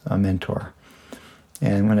was a mentor.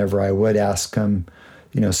 And whenever I would ask him,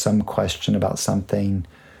 some question about something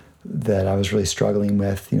that I was really struggling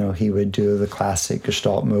with, he would do the classic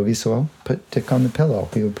Gestalt movie. So I'll put Dick on the pillow.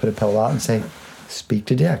 He would put a pillow out and say, speak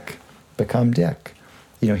to Dick, become Dick.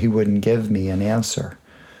 He wouldn't give me an answer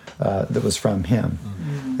that was from him.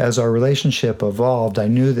 Mm-hmm. As our relationship evolved, I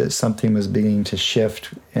knew that something was beginning to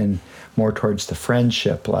shift and more towards the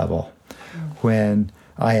friendship level. Mm-hmm. When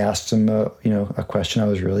I asked him, a question I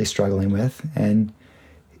was really struggling with, and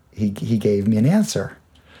he gave me an answer.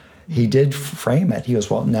 He did frame it. He goes,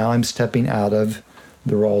 well, now I'm stepping out of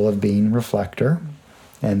the role of being reflector,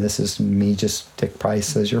 and this is me, just Dick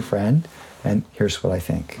Price as your friend, and here's what I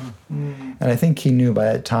think. Mm. And I think he knew by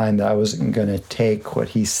that time that I wasn't going to take what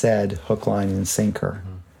he said hook, line, and sinker.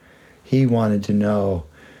 Mm. He wanted to know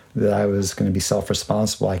that I was going to be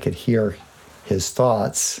self-responsible. I could hear his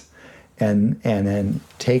thoughts and then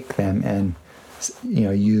take them and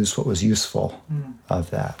use what was useful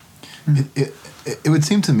of that. It would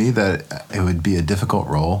seem to me that it would be a difficult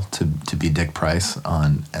role to be Dick Price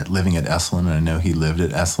living at Esalen, and I know he lived at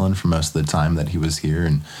Esalen for most of the time that he was here,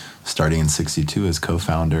 and starting in '62 as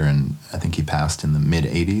co-founder, and I think he passed in the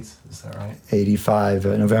mid-'80s. Is that right? 85,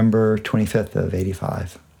 November 25th of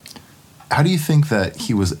 85. How do you think that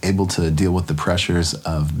he was able to deal with the pressures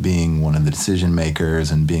of being one of the decision makers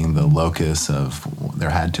and being the locus of,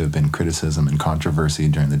 there had to have been criticism and controversy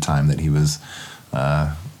during the time that he was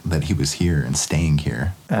here and staying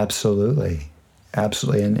here? Absolutely.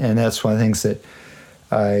 And that's one of the things that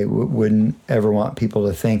I wouldn't ever want people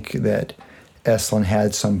to think that Esalen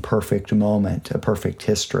had some perfect moment, a perfect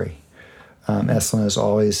history. Esalen has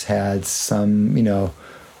always had some,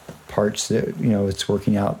 parts that, it's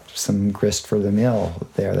working out some grist for the mill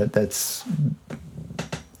there. That's,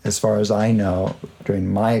 as far as I know,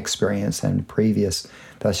 during my experience and previous,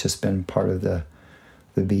 that's just been part of the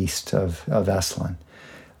beast of Esalen.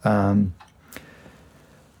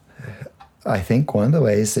 I think one of the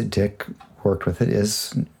ways that Dick worked with it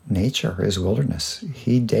is nature, is wilderness.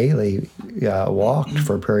 He daily walked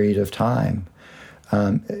for a period of time.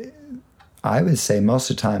 I would say most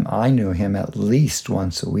of the time I knew him at least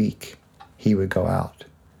once a week. He would go out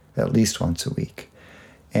at least once a week.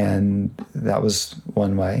 And that was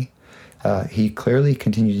one way. He clearly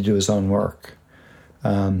continued to do his own work.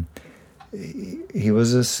 He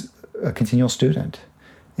was a continual student.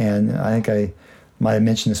 And I think I might have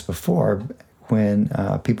mentioned this before, when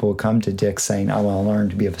people would come to Dick saying, I want to learn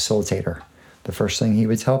to be a facilitator. The first thing he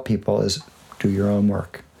would tell people is, do your own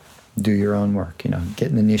work. Do your own work.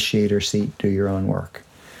 Get an initiator seat, do your own work.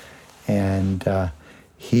 And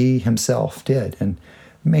he himself did. And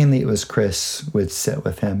mainly it was Chris would sit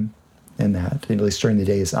with him in that, at least during the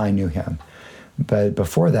days I knew him. But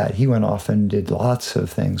before that, he went off and did lots of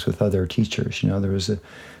things with other teachers. There was a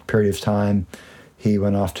period of time he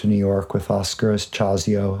went off to New York with Oscar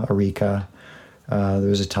Chazio Arica. There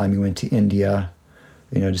was a time he went to India,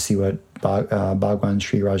 to see what Bhagwan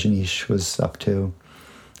Sri Rajneesh was up to.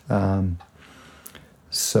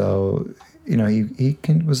 So, he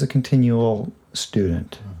was a continual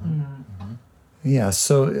student. Mm-hmm. Yeah,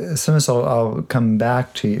 so sometimes I'll come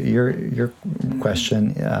back to your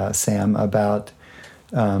question, Sam, about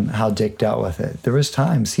how Dick dealt with it. There was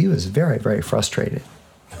times he was very, very frustrated,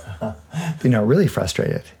 really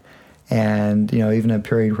frustrated. And, even a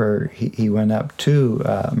period where he went up to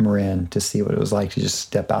Marin to see what it was like to just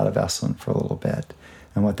step out of Esalen for a little bit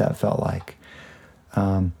and what that felt like.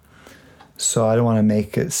 So I don't want to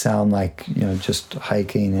make it sound like, just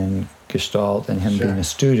hiking and Gestalt and him being a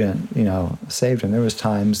student, saved him. There was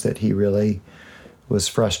times that he really was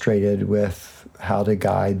frustrated with how to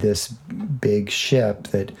guide this big ship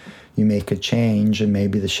that you make a change and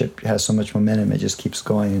maybe the ship has so much momentum it just keeps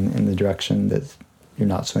going in the direction that you're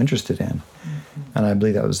not so interested in. Mm-hmm. And I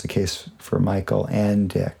believe that was the case for Michael and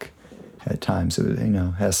Dick at times. It was,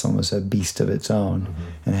 Esalen was a beast of its own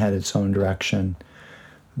and had its own direction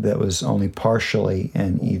that was only partially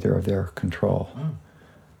in either of their control.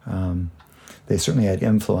 They certainly had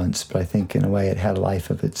influence, but I think in a way it had a life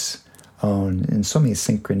of its own, and so many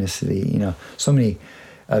synchronicity, so many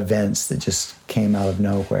events that just came out of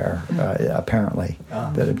nowhere, apparently,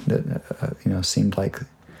 that seemed like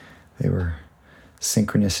they were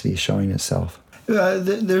synchronicity showing itself.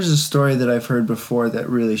 There's a story that I've heard before that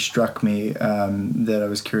really struck me, that I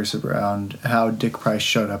was curious around how Dick Price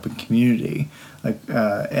showed up in community,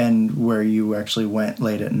 and where you actually went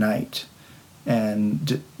late at night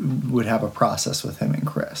and would have a process with him and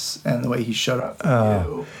Chris, and the way he showed up for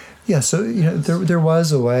you. Yeah, so there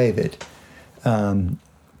was a way that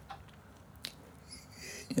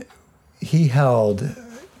he held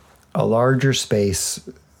a larger space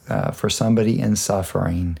for somebody in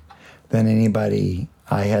suffering than anybody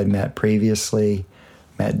I had met previously,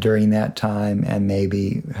 met during that time, and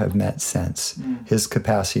maybe have met since. His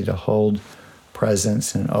capacity to hold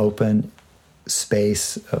presence in an open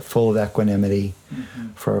space full of equanimity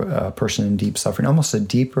for a person in deep suffering. Almost the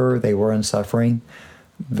deeper they were in suffering,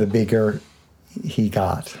 the bigger he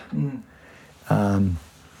got.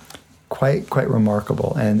 Quite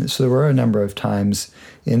remarkable. And so there were a number of times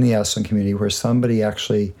in the Esalen community where somebody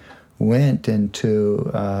actually went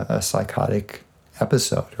into a psychotic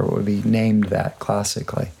episode, or what would be named that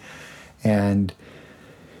classically. And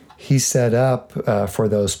he set up for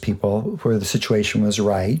those people where the situation was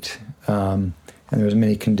right, and there was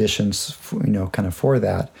many conditions, for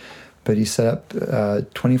that. But he set up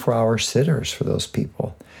 24-hour sitters for those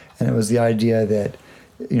people, and it was the idea that,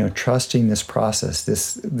 trusting this process,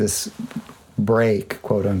 this break,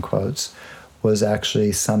 quote unquote, was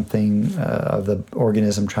actually something of the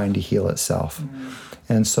organism trying to heal itself.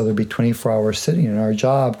 And so there'd be 24 hours sitting, and our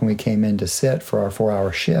job when we came in to sit for our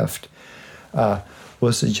 4-hour shift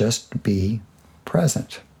was to just be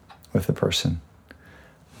present with the person,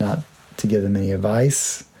 not to give them any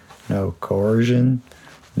advice, no coercion,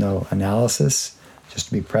 no analysis, just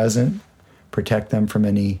to be present, protect them from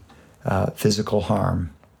any physical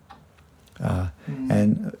harm,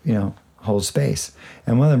 and, hold space.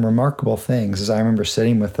 And one of the remarkable things is I remember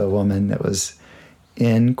sitting with a woman that was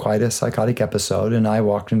in quite a psychotic episode, and I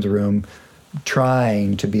walked into the room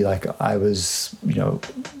trying to be like I was,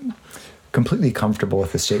 completely comfortable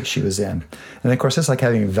with the state she was in. And of course, it's like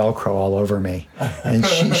having Velcro all over me. And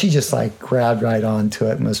she just like grabbed right onto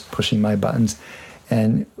it and was pushing my buttons.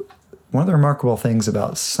 And one of the remarkable things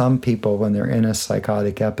about some people when they're in a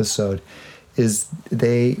psychotic episode is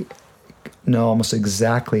they know almost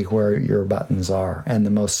exactly where your buttons are, and the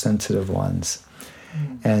most sensitive ones.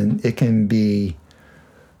 And it can be,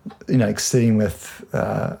 like sitting with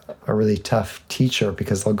a really tough teacher,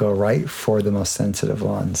 because they'll go right for the most sensitive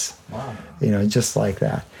ones. Wow. Just like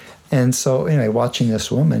that. And so anyway, watching this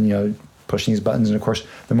woman, pushing these buttons, and of course,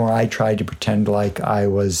 the more I tried to pretend like I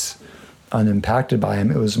was unimpacted by him,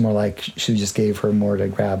 it was more like she just gave her more to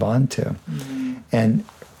grab onto. Mm-hmm. And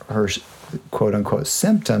her quote unquote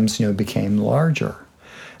symptoms, became larger.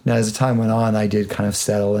 Now, as the time went on, I did kind of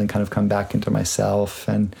settle and kind of come back into myself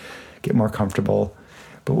and get more comfortable.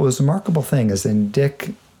 But what was a remarkable thing is then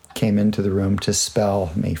Dick came into the room to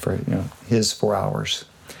spell me for, his 4 hours.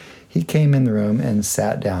 He came in the room and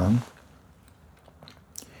sat down,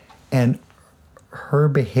 and her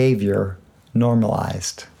behavior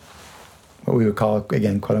normalized. What we would call,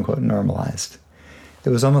 again, quote unquote, normalized. It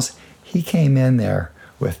was almost, he came in there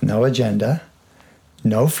with no agenda,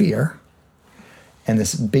 no fear, and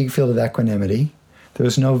this big field of equanimity. There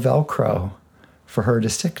was no Velcro for her to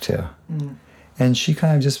stick to. Mm. And she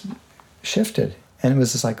kind of just shifted. And it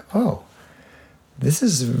was just like, oh, this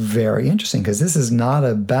is very interesting, because this is not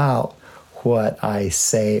about what I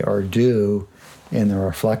say or do in the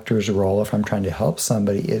reflector's role if I'm trying to help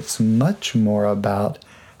somebody. It's much more about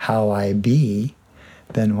how I be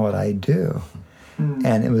than what I do. Mm.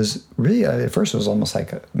 And it was really, at first it was almost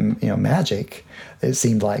like, magic. It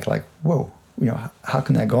seemed like, whoa, how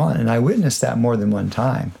can that go on? And I witnessed that more than one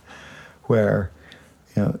time, where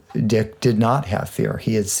Dick did not have fear.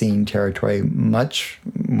 He had seen territory much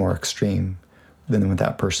more extreme than what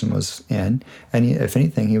that person was in. And if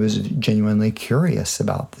anything, he was genuinely curious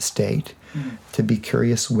about the state. Mm. To be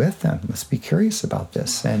curious with them. Let's be curious about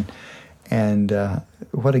this. And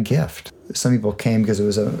what a gift. Some people came because it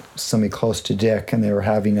was somebody close to Dick, and they were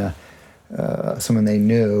having someone they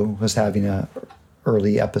knew was having a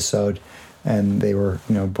early episode, and they were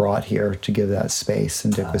brought here to give that space.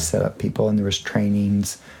 And Dick was set up people, and there was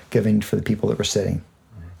trainings given for the people that were sitting.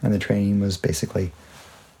 And the training was basically,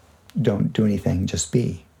 don't do anything, just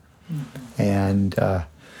be. Mm-hmm. And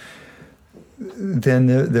then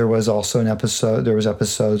there was also an episode, there was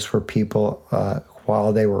episodes where people,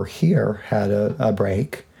 while they were here, had a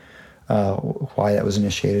break. Why that was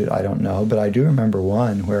initiated, I don't know. But I do remember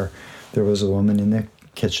one where there was a woman in the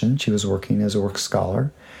kitchen. She was working as a work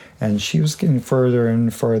scholar, and she was getting further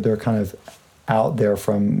and further kind of out there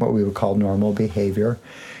from what we would call normal behavior.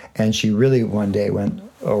 And she really one day went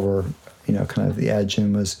over, kind of the edge,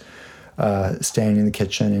 and was standing in the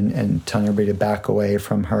kitchen and telling everybody to back away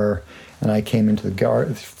from her. And I came into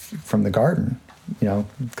the from the garden,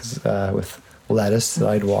 because with lettuce that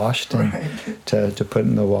I'd washed and to put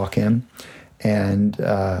in the walk-in. And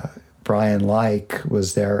Brian Like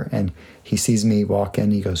was there, and he sees me walk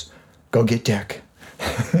in. He goes, "Go get Dick."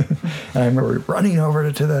 And I remember running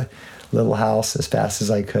over to the little house as fast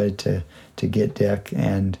as I could to get Dick.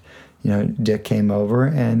 And Dick came over,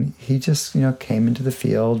 and he just came into the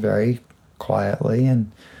field very quietly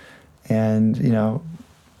and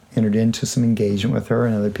entered into some engagement with her,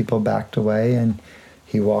 and other people backed away, and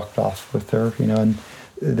he walked off with her, and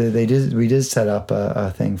we did set up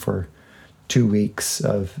a thing for 2 weeks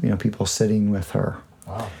of people sitting with her.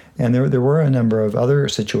 Wow. And there were a number of other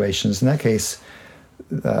situations. In that case,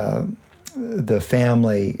 the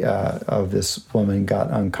family of this woman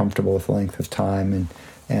got uncomfortable with the length of time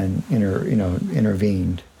and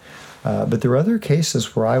intervened. But there were other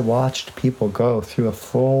cases where I watched people go through a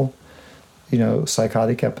full,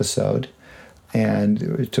 psychotic episode, and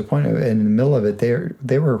to the point of, in the middle of it,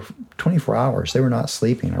 they were 24 hours. They were not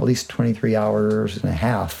sleeping, or at least 23 hours and a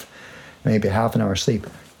half, maybe half an hour sleep,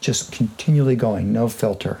 just continually going, no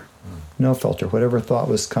filter. No filter. Whatever thought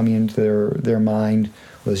was coming into their mind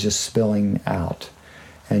was just spilling out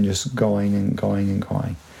and just going and going and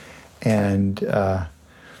going. And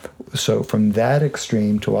so from that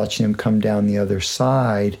extreme to watching them come down the other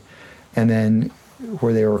side, and then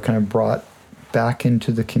where they were kind of brought back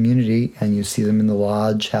into the community, and you see them in the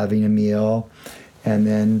lodge having a meal, and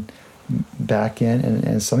then back in.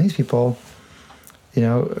 And some of these people,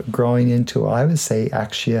 growing into, I would say,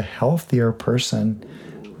 actually a healthier person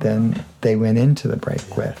than they went into the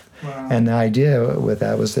break with. Wow. And the idea with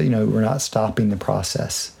that was that, we're not stopping the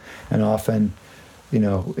process. And often, in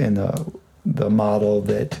the model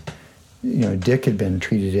that, Dick had been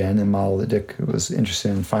treated in, the model that Dick was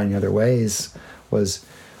interested in finding other ways was,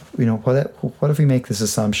 what if we make this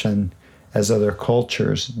assumption as other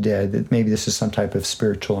cultures did, that maybe this is some type of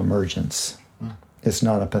spiritual emergence. It's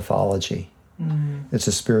not a pathology. It's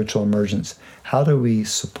a spiritual emergence. How do we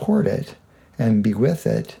support it and be with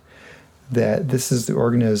it, that this is the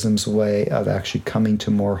organism's way of actually coming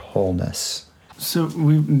to more wholeness? So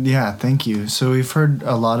thank you. So we've heard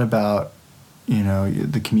a lot about,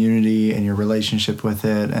 the community and your relationship with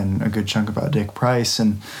it, and a good chunk about Dick Price.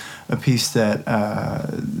 And a piece that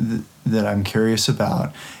that I'm curious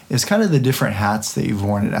about is kind of the different hats that you've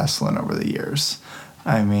worn at Esalen over the years.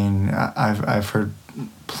 I mean, I've heard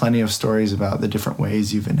plenty of stories about the different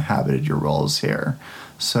ways you've inhabited your roles here.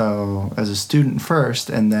 So as a student first,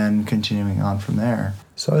 and then continuing on from there.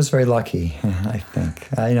 So I was very lucky, I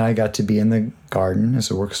think. I got to be in the garden as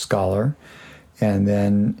a work scholar, and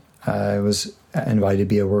then I was invited to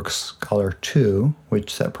be a work scholar 2,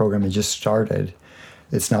 which that program had just started.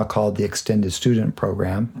 It's now called the Extended Student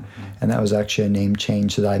Program, and that was actually a name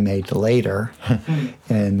change that I made later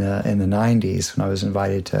in the 90s when I was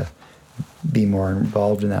invited to be more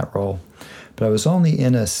involved in that role. But I was only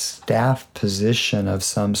in a staff position of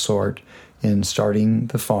some sort in starting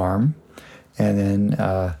the farm, and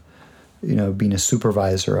then being a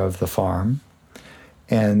supervisor of the farm.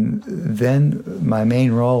 And then my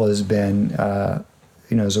main role has been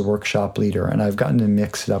as a workshop leader, and I've gotten to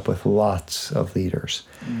mix it up with lots of leaders.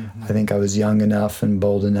 I think I was young enough and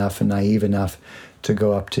bold enough and naive enough to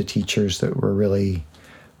go up to teachers that were really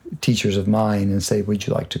teachers of mine and say, would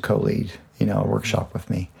you like to co-lead, a workshop with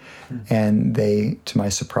me? And they, to my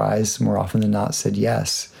surprise, more often than not said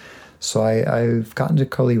yes. So I've gotten to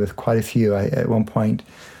co-lead with quite a few. At one point,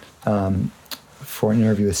 for an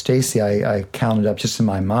interview with Stacy, I counted up just in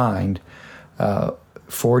my mind,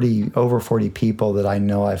 over 40 people that I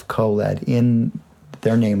know I've co-led in.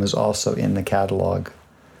 Their name was also in the catalog,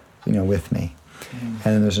 with me. And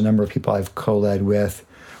then there's a number of people I've co-led with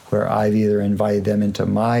where I've either invited them into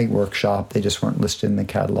my workshop, they just weren't listed in the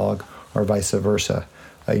catalog, or vice versa.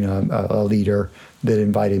 A leader that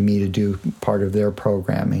invited me to do part of their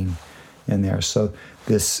programming in there. So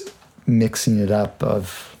this mixing it up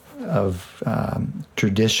of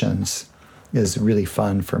traditions is really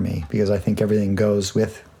fun for me, because I think everything goes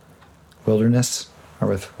with wilderness or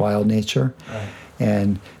with wild nature. Right.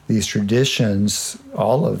 And these traditions,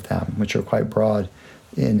 all of them, which are quite broad,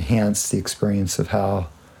 enhance the experience of how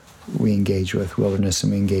we engage with wilderness,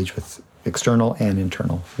 and we engage with external and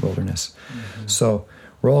internal wilderness. So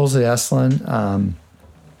roles at Esalen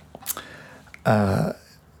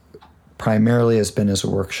primarily has been as a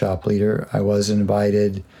workshop leader. I was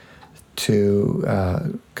invited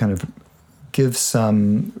to kind of give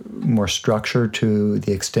some more structure to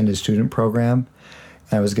the extended student program.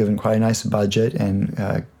 And I was given quite a nice budget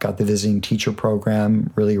and got the visiting teacher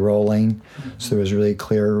program really rolling. So there was really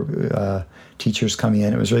clear teachers coming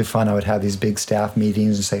in. It was really fun. I would have these big staff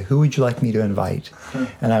meetings and say, who would you like me to invite?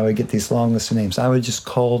 And I would get these long lists of names. I would just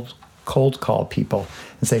cold call people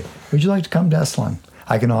and say, would you like to come to Esalen?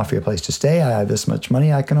 I can offer you a place to stay. I have this much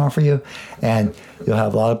money I can offer you. And you'll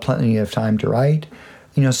have plenty of time to write.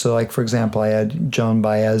 So like, for example, I had Joan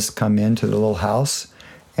Baez come into the little house,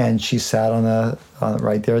 and she sat on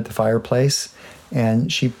right there at the fireplace,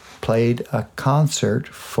 and she played a concert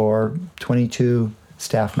for 22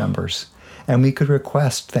 staff members. And we could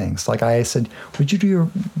request things. Like I said, would you do your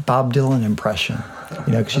Bob Dylan impression?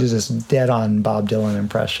 Because she does this dead-on Bob Dylan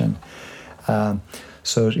impression.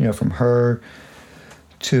 So, from her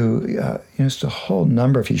to, just a whole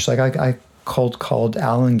number of teachers. Like I cold called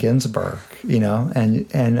Allen Ginsberg,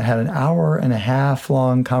 and had an hour and a half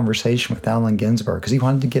long conversation with Allen Ginsberg, because he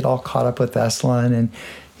wanted to get all caught up with Esalen, and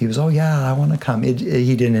he was, I want to come. He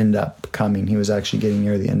didn't end up coming. He was actually getting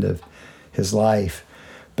near the end of his life,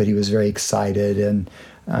 but he was very excited, and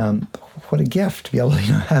what a gift to be able to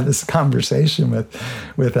have this conversation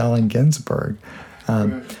with Allen Ginsberg.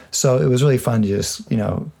 So it was really fun to just,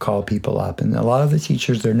 call people up. And a lot of the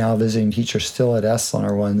teachers, they're now visiting teachers still at Esalen,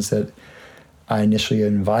 are ones that I initially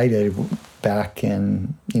invited back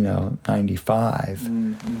in,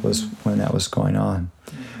 95 was when that was going on.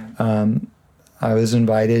 I was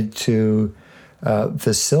invited to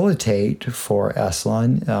facilitate for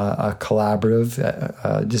Esalen a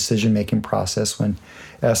collaborative decision-making process when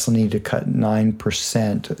Esalen needed to cut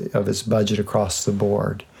 9% of its budget across the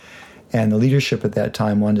board. And the leadership at that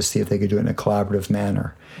time wanted to see if they could do it in a collaborative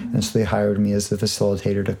manner. And so they hired me as the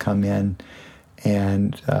facilitator to come in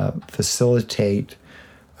and facilitate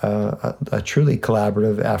a truly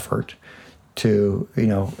collaborative effort to,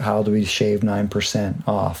 how do we shave 9%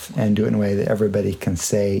 off and do it in a way that everybody can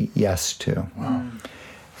say yes to. Wow.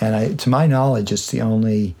 And to my knowledge, it's the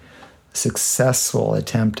only successful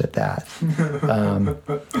attempt at that.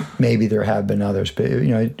 Maybe there have been others, but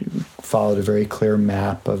it followed a very clear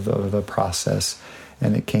map of a process,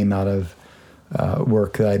 and it came out of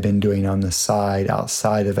work that I've been doing on the side,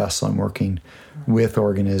 outside of Esalen, working with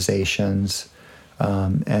organizations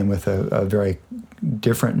and with a very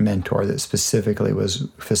different mentor that specifically was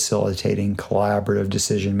facilitating collaborative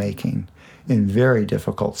decision-making in very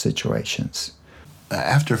difficult situations.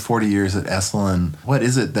 After 40 years at Esalen, what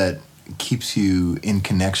is it that keeps you in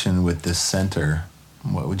connection with this center?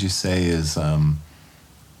 What would you say is it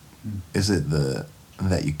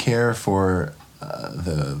that you care for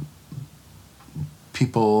the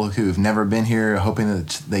people who've never been here, hoping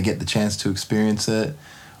that they get the chance to experience it?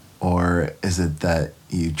 Or is it that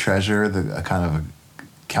you treasure a kind of a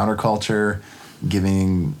counterculture,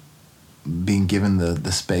 being given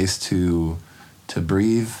the space to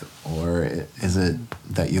breathe? Or is it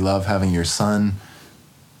that you love having your son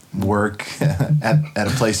work at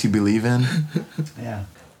a place you believe in? Yeah.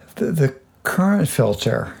 The current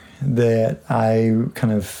filter that I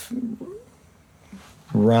kind of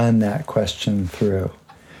run that question through,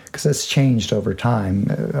 because it's changed over time.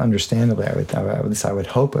 Understandably, at least I would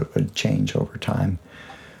hope it would change over time.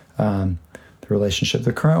 The relationship,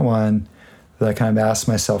 the current one that I kind of ask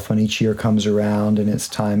myself when each year comes around and it's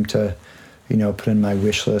time to, put in my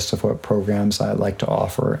wish list of what programs I'd like to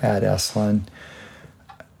offer at Esalen,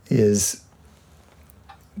 is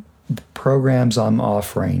the programs I'm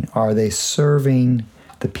offering, are they serving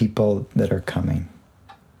the people that are coming?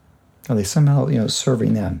 Are they somehow,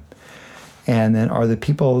 serving them? And then are the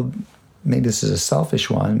people, maybe this is a selfish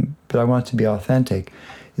one, but I want it to be authentic,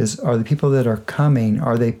 are the people that are coming,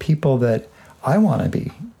 are they people that I want to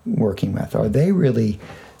be working with? Are they really,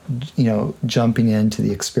 jumping into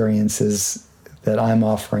the experiences that I'm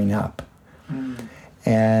offering up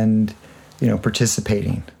and,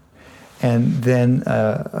 participating? And then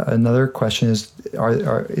another question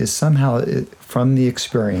is somehow from the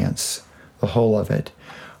experience, the whole of it,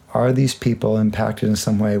 are these people impacted in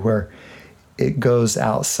some way where it goes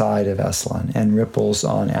outside of Esalen and ripples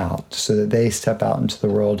on out, so that they step out into the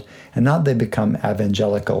world, and not they become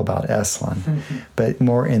evangelical about Esalen, but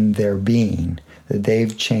more in their being, that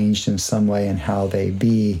they've changed in some way in how they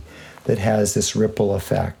be, that has this ripple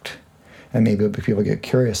effect. And maybe people get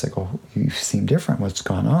curious, like, oh, you seem different, what's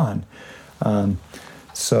gone on?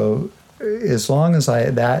 So as long as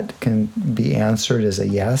that can be answered as a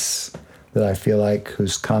yes, that I feel like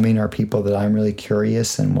who's coming are people that I'm really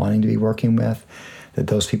curious and wanting to be working with, that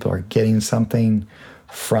those people are getting something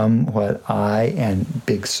from what I and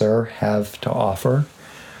Big Sur have to offer,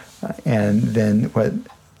 and then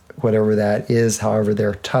whatever that is, however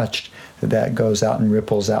they're touched, that goes out and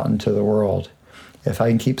ripples out into the world. If I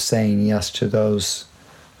can keep saying yes to those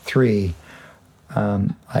three,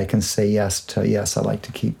 I can say yes, I'd like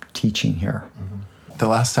to keep teaching here. Mm-hmm. The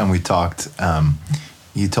last time we talked,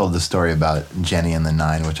 you told the story about Jenny and the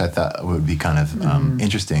Nine, which I thought would be kind of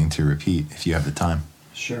interesting to repeat if you have the time.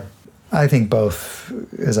 Sure. I think both,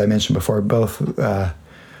 as I mentioned before, both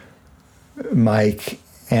Mike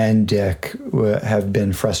and Dick have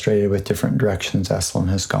been frustrated with different directions Esalen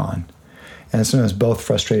has gone. And sometimes both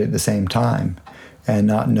frustrated at the same time and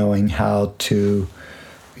not knowing how to,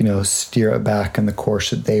 steer it back in the course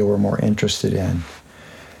that they were more interested in.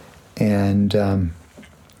 And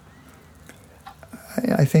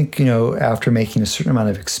I think, after making a certain amount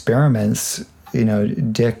of experiments,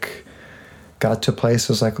 Dick got to a place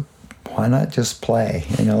was like, why not just play?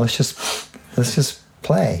 Let's just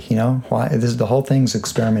play. Why? The whole thing's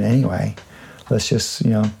experiment anyway. Let's just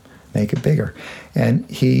make it bigger. And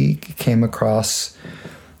he came across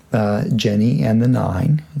Jenny and the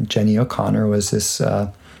Nine. Jenny O'Connor was this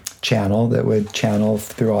channel that would channel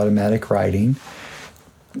through automatic writing,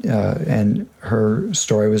 and her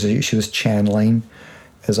story was she was channeling,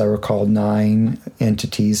 as I recall, 9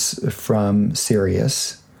 entities from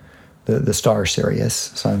Sirius, the star Sirius.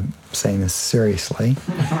 So I'm saying this seriously.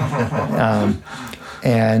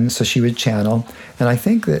 And so she would channel. And I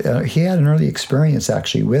think that he had an early experience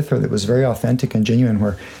actually with her that was very authentic and genuine,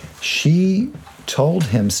 where she told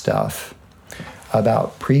him stuff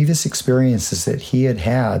about previous experiences that he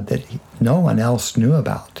had that no one else knew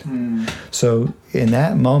about. So in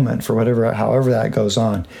that moment, however that goes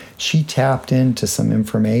on, she tapped into some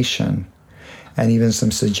information and even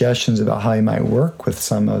some suggestions about how he might work with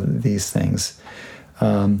some of these things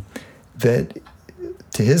that,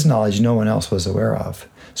 to his knowledge, no one else was aware of.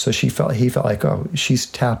 So he felt like, oh, she's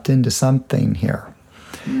tapped into something here.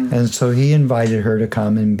 And so he invited her to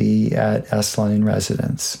come and be at Esalen in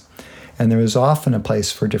residence. And there was often a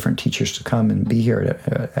place for different teachers to come and be here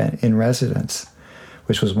in residence,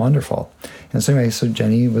 which was wonderful. And so anyway, so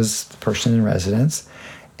Jenny was the person in residence.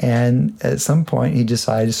 And at some point, he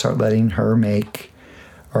decided to start letting her make,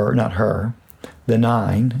 or not her, the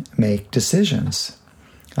 9 make decisions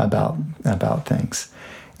about things.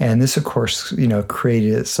 And this, of course,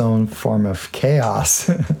 created its own form of chaos.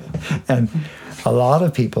 And a lot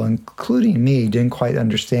of people, including me, didn't quite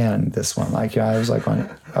understand this one. Like, I was like,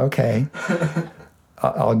 okay,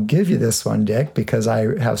 I'll give you this one, Dick, because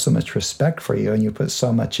I have so much respect for you and you put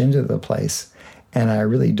so much into the place. And I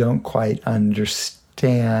really don't quite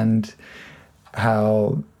understand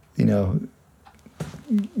how,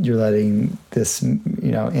 you're letting this,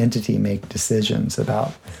 entity make decisions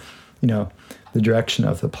about, the direction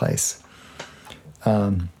of the place.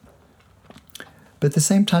 But at the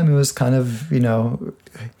same time, it was kind of,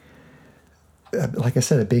 like I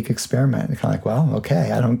said, a big experiment. Kind of like, well,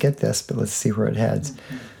 okay, I don't get this, but let's see where it heads.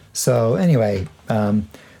 So anyway,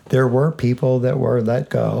 there were people that were let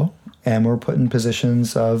go and were put in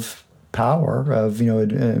positions of power, of,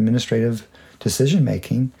 administrative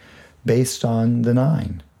decision-making based on the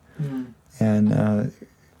 9. And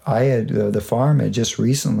the farm had just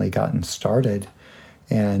recently gotten started,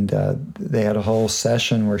 and they had a whole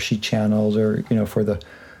session where she channeled her, for the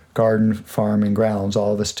garden, farm, and grounds,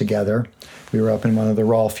 all of us together. We were up in one of the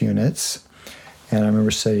Rolf units, and I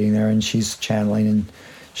remember sitting there, and she's channeling, and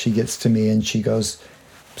she gets to me, and she goes,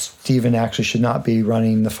 Stephen actually should not be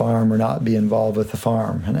running the farm or not be involved with the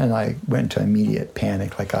farm. And I went into immediate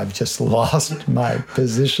panic, like I've just lost my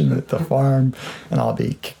position at the farm, and I'll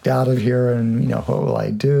be kicked out of here, and, what will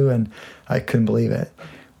I do? And I couldn't believe it.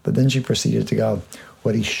 But then she proceeded to go,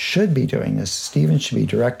 what he should be doing is Stephen should be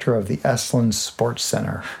director of the Esalen Sports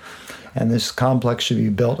Center. And this complex should be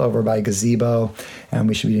built over by gazebo, and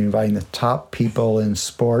we should be inviting the top people in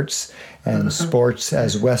sports, and sports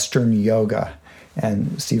as Western yoga.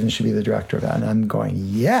 And Stephen should be the director of that. And I'm going,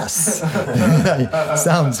 yes!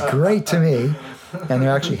 Sounds great to me. And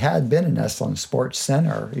there actually had been an Esalen Sports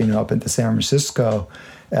Center, up at the San Francisco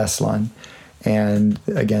Esalen. And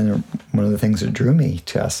again, one of the things that drew me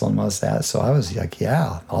to Esalen was that. So I was like,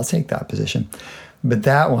 yeah, I'll take that position. But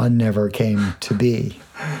that one never came to be.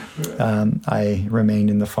 I remained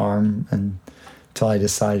in the farm until I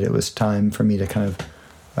decided it was time for me to kind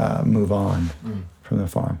of move on from the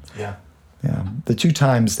farm. Yeah. Yeah. The 2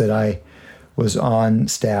 times that I was on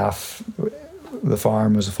staff, the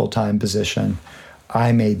farm was a full-time position,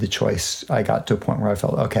 I made the choice. I got to a point where I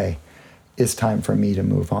felt, okay, it's time for me to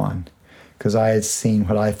move on. Because I had seen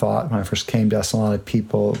what I thought when I first came to us, a lot of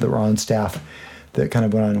people that were on staff that kind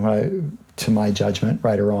of went on, to my judgment,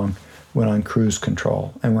 right or wrong, went on cruise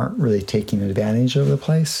control and weren't really taking advantage of the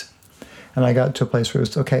place. And I got to a place where it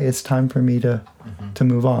was, okay, it's time for me to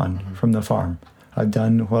move on from the farm. I've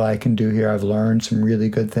done what I can do here. I've learned some really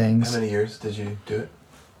good things. How many years did you do it?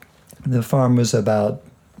 The farm was about,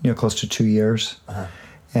 close to 2 years.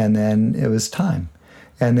 And then it was time.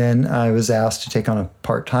 And then I was asked to take on a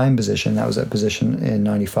part-time position. That was a position in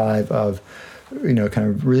 95 of, kind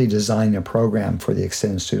of really designing a program for the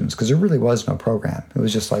extended students, because there really was no program. It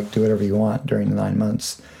was just like, do whatever you want during the 9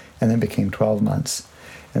 months. And then it became 12 months.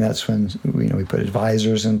 And that's when, we put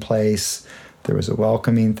advisors in place. There was a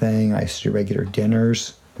welcoming thing. I used to do regular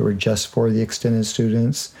dinners that were just for the extended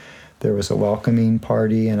students. There was a welcoming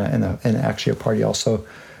party and actually a party also,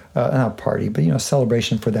 not a party, but a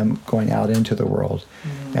celebration for them going out into the world.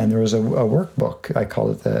 And there was a workbook. I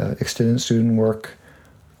called it the Extended Student Work,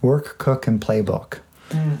 Cook, and Playbook.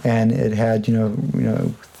 And it had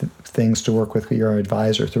things to work with your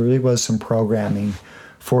advisor. There really was some programming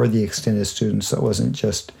for the extended students. So it wasn't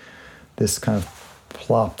just this kind of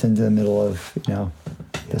plopped into the middle of,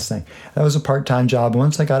 this thing. That was a part-time job.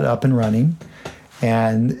 Once I got up and running,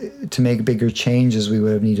 and to make bigger changes, we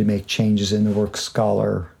would have needed to make changes in the Work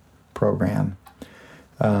Scholar program.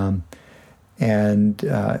 It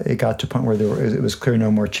got to a point where it was clear no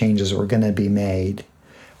more changes were going to be made.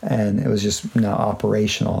 And it was just now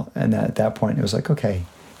operational. And at that point, it was like, okay,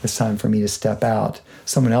 it's time for me to step out.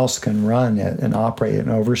 Someone else can run it and operate it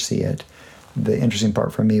and oversee it. The interesting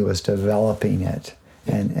part for me was developing it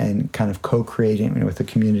and kind of co-creating with the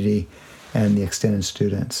community and the extended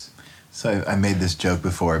students. So I made this joke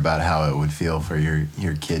before about how it would feel for your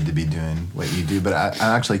kid to be doing what you do, but I'm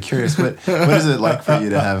actually curious, what is it like for you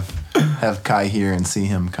to have Kai here and see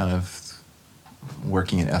him kind of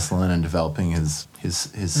working at Esalen and developing his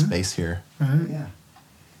space here? Yeah.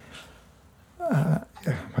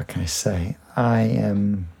 What can I say?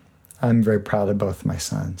 I'm very proud of both my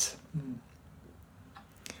sons.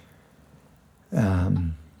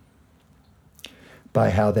 By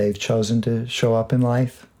how they've chosen to show up in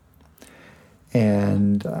life.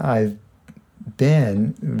 And I've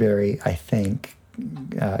been very, I think,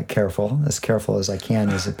 careful as I can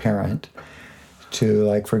as a parent, to,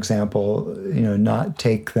 like, for example, not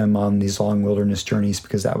take them on these long wilderness journeys,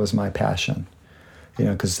 because that was my passion.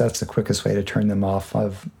 Because that's the quickest way to turn them off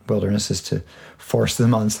of wilderness, is to force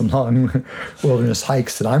them on some long wilderness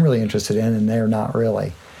hikes that I'm really interested in, and they're not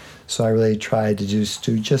really. So I really tried to just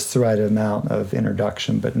do just the right amount of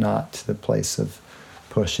introduction, but not to the place of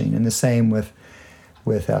pushing. And the same with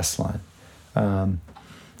Esalen.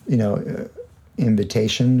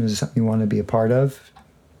 Invitation is something you want to be a part of.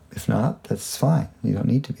 If not, that's fine. You don't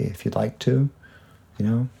need to be. If you'd like to,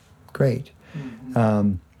 great.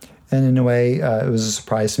 Mm-hmm. And in a way, it was a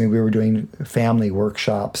surprise to me. We were doing family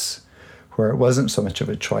workshops where it wasn't so much of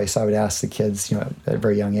a choice. I would ask the kids, at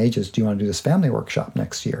very young ages, do you want to do this family workshop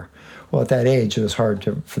next year? Well, at that age, it was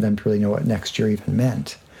hard for them to really know what next year even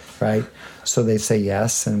meant, right? So they'd say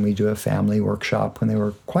yes, and we do a family workshop when they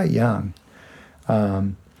were quite young.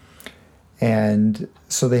 And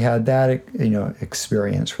so they had that,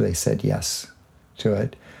 experience where they said yes to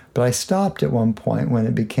it. But I stopped at one point when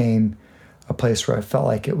it became a place where I felt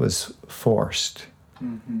like it was forced,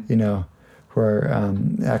 where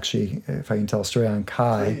actually, if I can tell a story on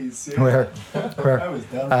Kai, Please, yeah. where I was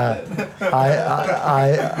down with it.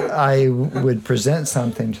 I would present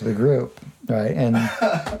something to the group, right? And,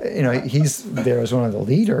 he's there as one of the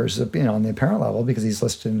leaders, on the apparent level, because he's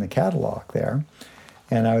listed in the catalog there.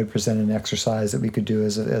 And I would present an exercise that we could do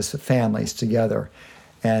as families together.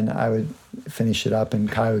 And I would finish it up,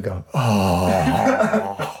 and Kai would go,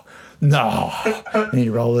 "Oh, no." And he'd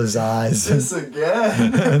roll his eyes. This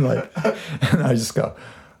again. and I just go,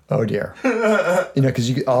 "Oh dear."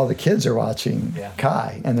 Because all the kids are watching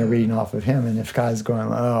Kai, and they're reading off of him. And if Kai's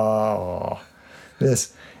going, "Oh,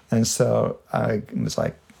 this." And so I was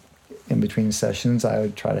like, in between sessions, I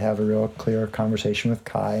would try to have a real clear conversation with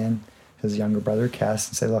Kai and his younger brother, Cass,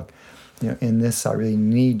 and say, "Look, in this, I really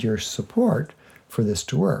need your support for this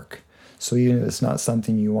to work. So even if it's not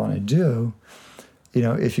something you want to do,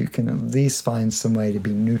 if you can at least find some way to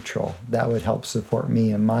be neutral, that would help support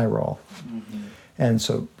me in my role." Mm-hmm. And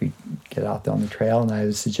so we get out there on the trail, and I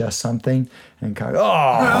would suggest something, and Kai,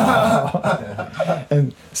 "Oh!"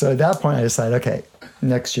 And so at that point, I decided, okay,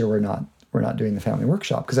 next year we're not doing the family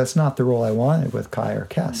workshop, because that's not the role I wanted with Kai or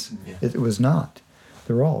Cass. Mm-hmm. Yeah. It was not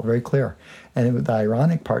the role, very clear. And the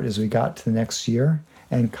ironic part is we got to the next year,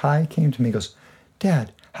 and Kai came to me and goes,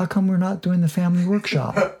 "Dad, how come we're not doing the family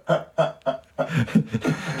workshop?"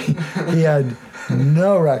 He had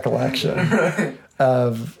no recollection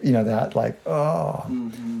of, that, like, oh.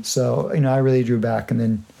 Mm-hmm. So, I really drew back.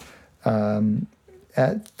 And then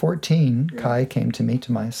at 14, Kai came to me,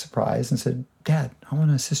 to my surprise, and said, "Dad, I want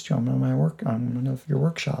to assist you on one of your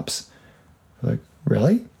workshops." I was like,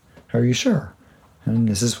 "Really? Are you sure? And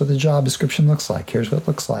this is what the job description looks like. Here's what it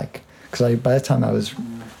looks like." Because by that time I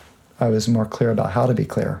was more clear about how to be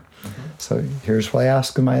clear. Mm-hmm. So here's what I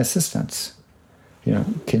ask of my assistants.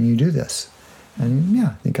 Can you do this? And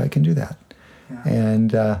I think I can do that. Yeah.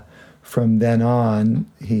 And from then on,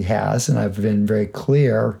 he has, and I've been very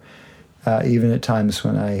clear, even at times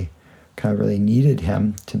when I kind of really needed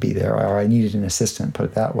him to be there, or I needed an assistant, put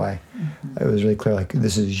it that way. Mm-hmm. It was really clear, like,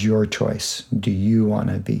 this is your choice. Do you want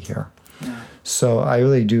to be here? Yeah. So I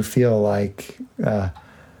really do feel like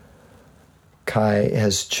Kai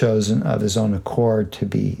has chosen of his own accord to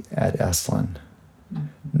be at Esalen,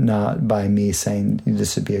 not by me saying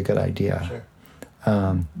this would be a good idea. Sure.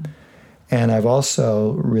 And I've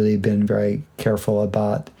also really been very careful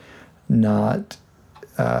about not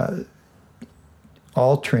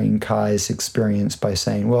altering Kai's experience by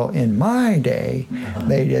saying, "Well, in my day,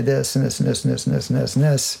 they did this and this and this and this and this and this and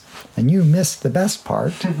this, and you missed the best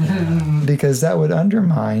part," because that would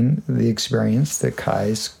undermine the experience that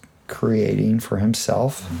Kai's creating for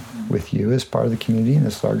himself with you as part of the community and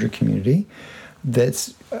this larger community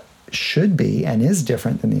that should be and is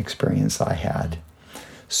different than the experience I had.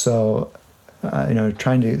 So,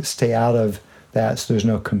 trying to stay out of that so there's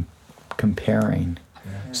no comparing.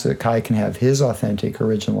 So that Kai can have his authentic,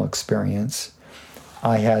 original experience.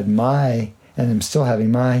 I had and I'm still having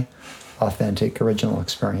my authentic, original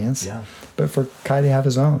experience. Yeah. But for Kai to have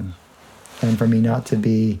his own. And for me not to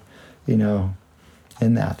be, in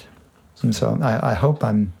that. And so I hope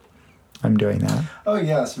I'm doing that. Oh,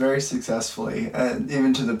 yes, very successfully.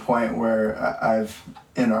 Even to the point where I've,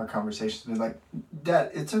 in our conversations, been like,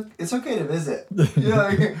 "Dad, it's okay to visit."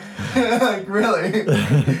 Like really,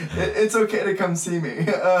 it's okay to come see me,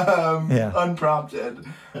 unprompted,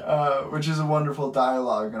 which is a wonderful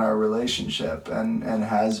dialogue in our relationship and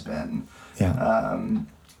has been. Yeah.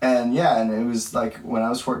 And it was like when I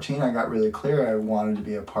was 14, I got really clear I wanted to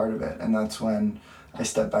be a part of it. And that's when I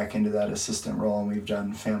stepped back into that assistant role, and we've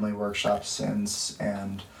done family workshops since,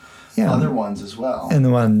 and other ones as well. And the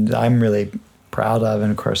one I'm really proud of, and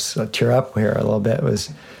of course I'll tear up here a little bit,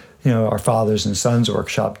 was our Fathers and Sons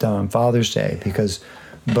workshop done on Father's Day, because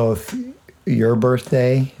both your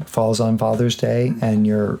birthday falls on Father's Day and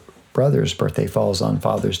your brother's birthday falls on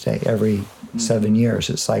Father's Day. Every 7 years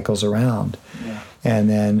it cycles around. Yeah. And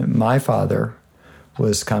then my father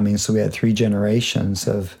was coming, so we had 3 generations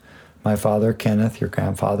of my father, Kenneth, your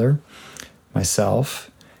grandfather,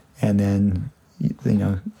 myself, and then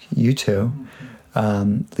you two,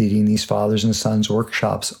 leading these Fathers and Sons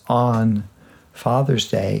workshops on Father's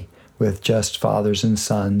Day with just fathers and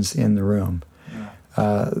sons in the room.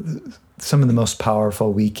 Yeah. Some of the most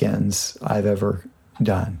powerful weekends I've ever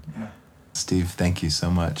done. Yeah. Steve, thank you so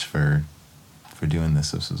much for doing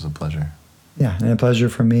this. This was a pleasure. Yeah, and a pleasure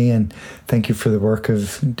for me, and thank you for the work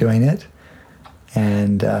of doing it.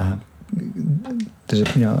 And there's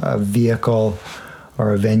a vehicle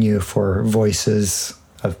or a venue for voices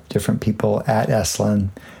of different people at Esalen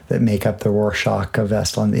that make up the Rorschach of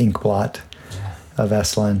Esalen, the inkblot of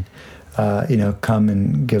Esalen. Come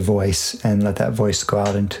and give voice and let that voice go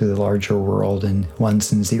out into the larger world in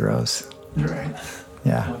ones and zeros. Right.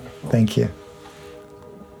 Yeah. Wonderful. Thank you.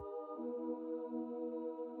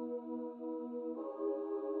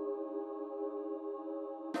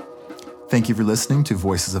 Thank you for listening to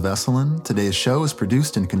Voices of Esalen. Today's show is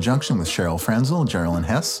produced in conjunction with Cheryl Franzel, Geraldine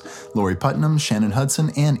Hess, Lori Putnam, Shannon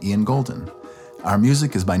Hudson, and Ian Golden. Our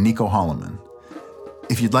music is by Nico Holloman.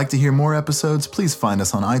 If you'd like to hear more episodes, please find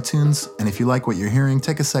us on iTunes, and if you like what you're hearing,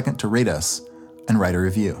 take a second to rate us and write a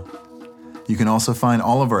review. You can also find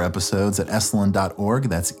all of our episodes at esalen.org.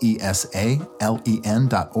 That's ESALEN.org.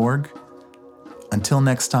 Until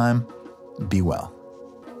next time, be well.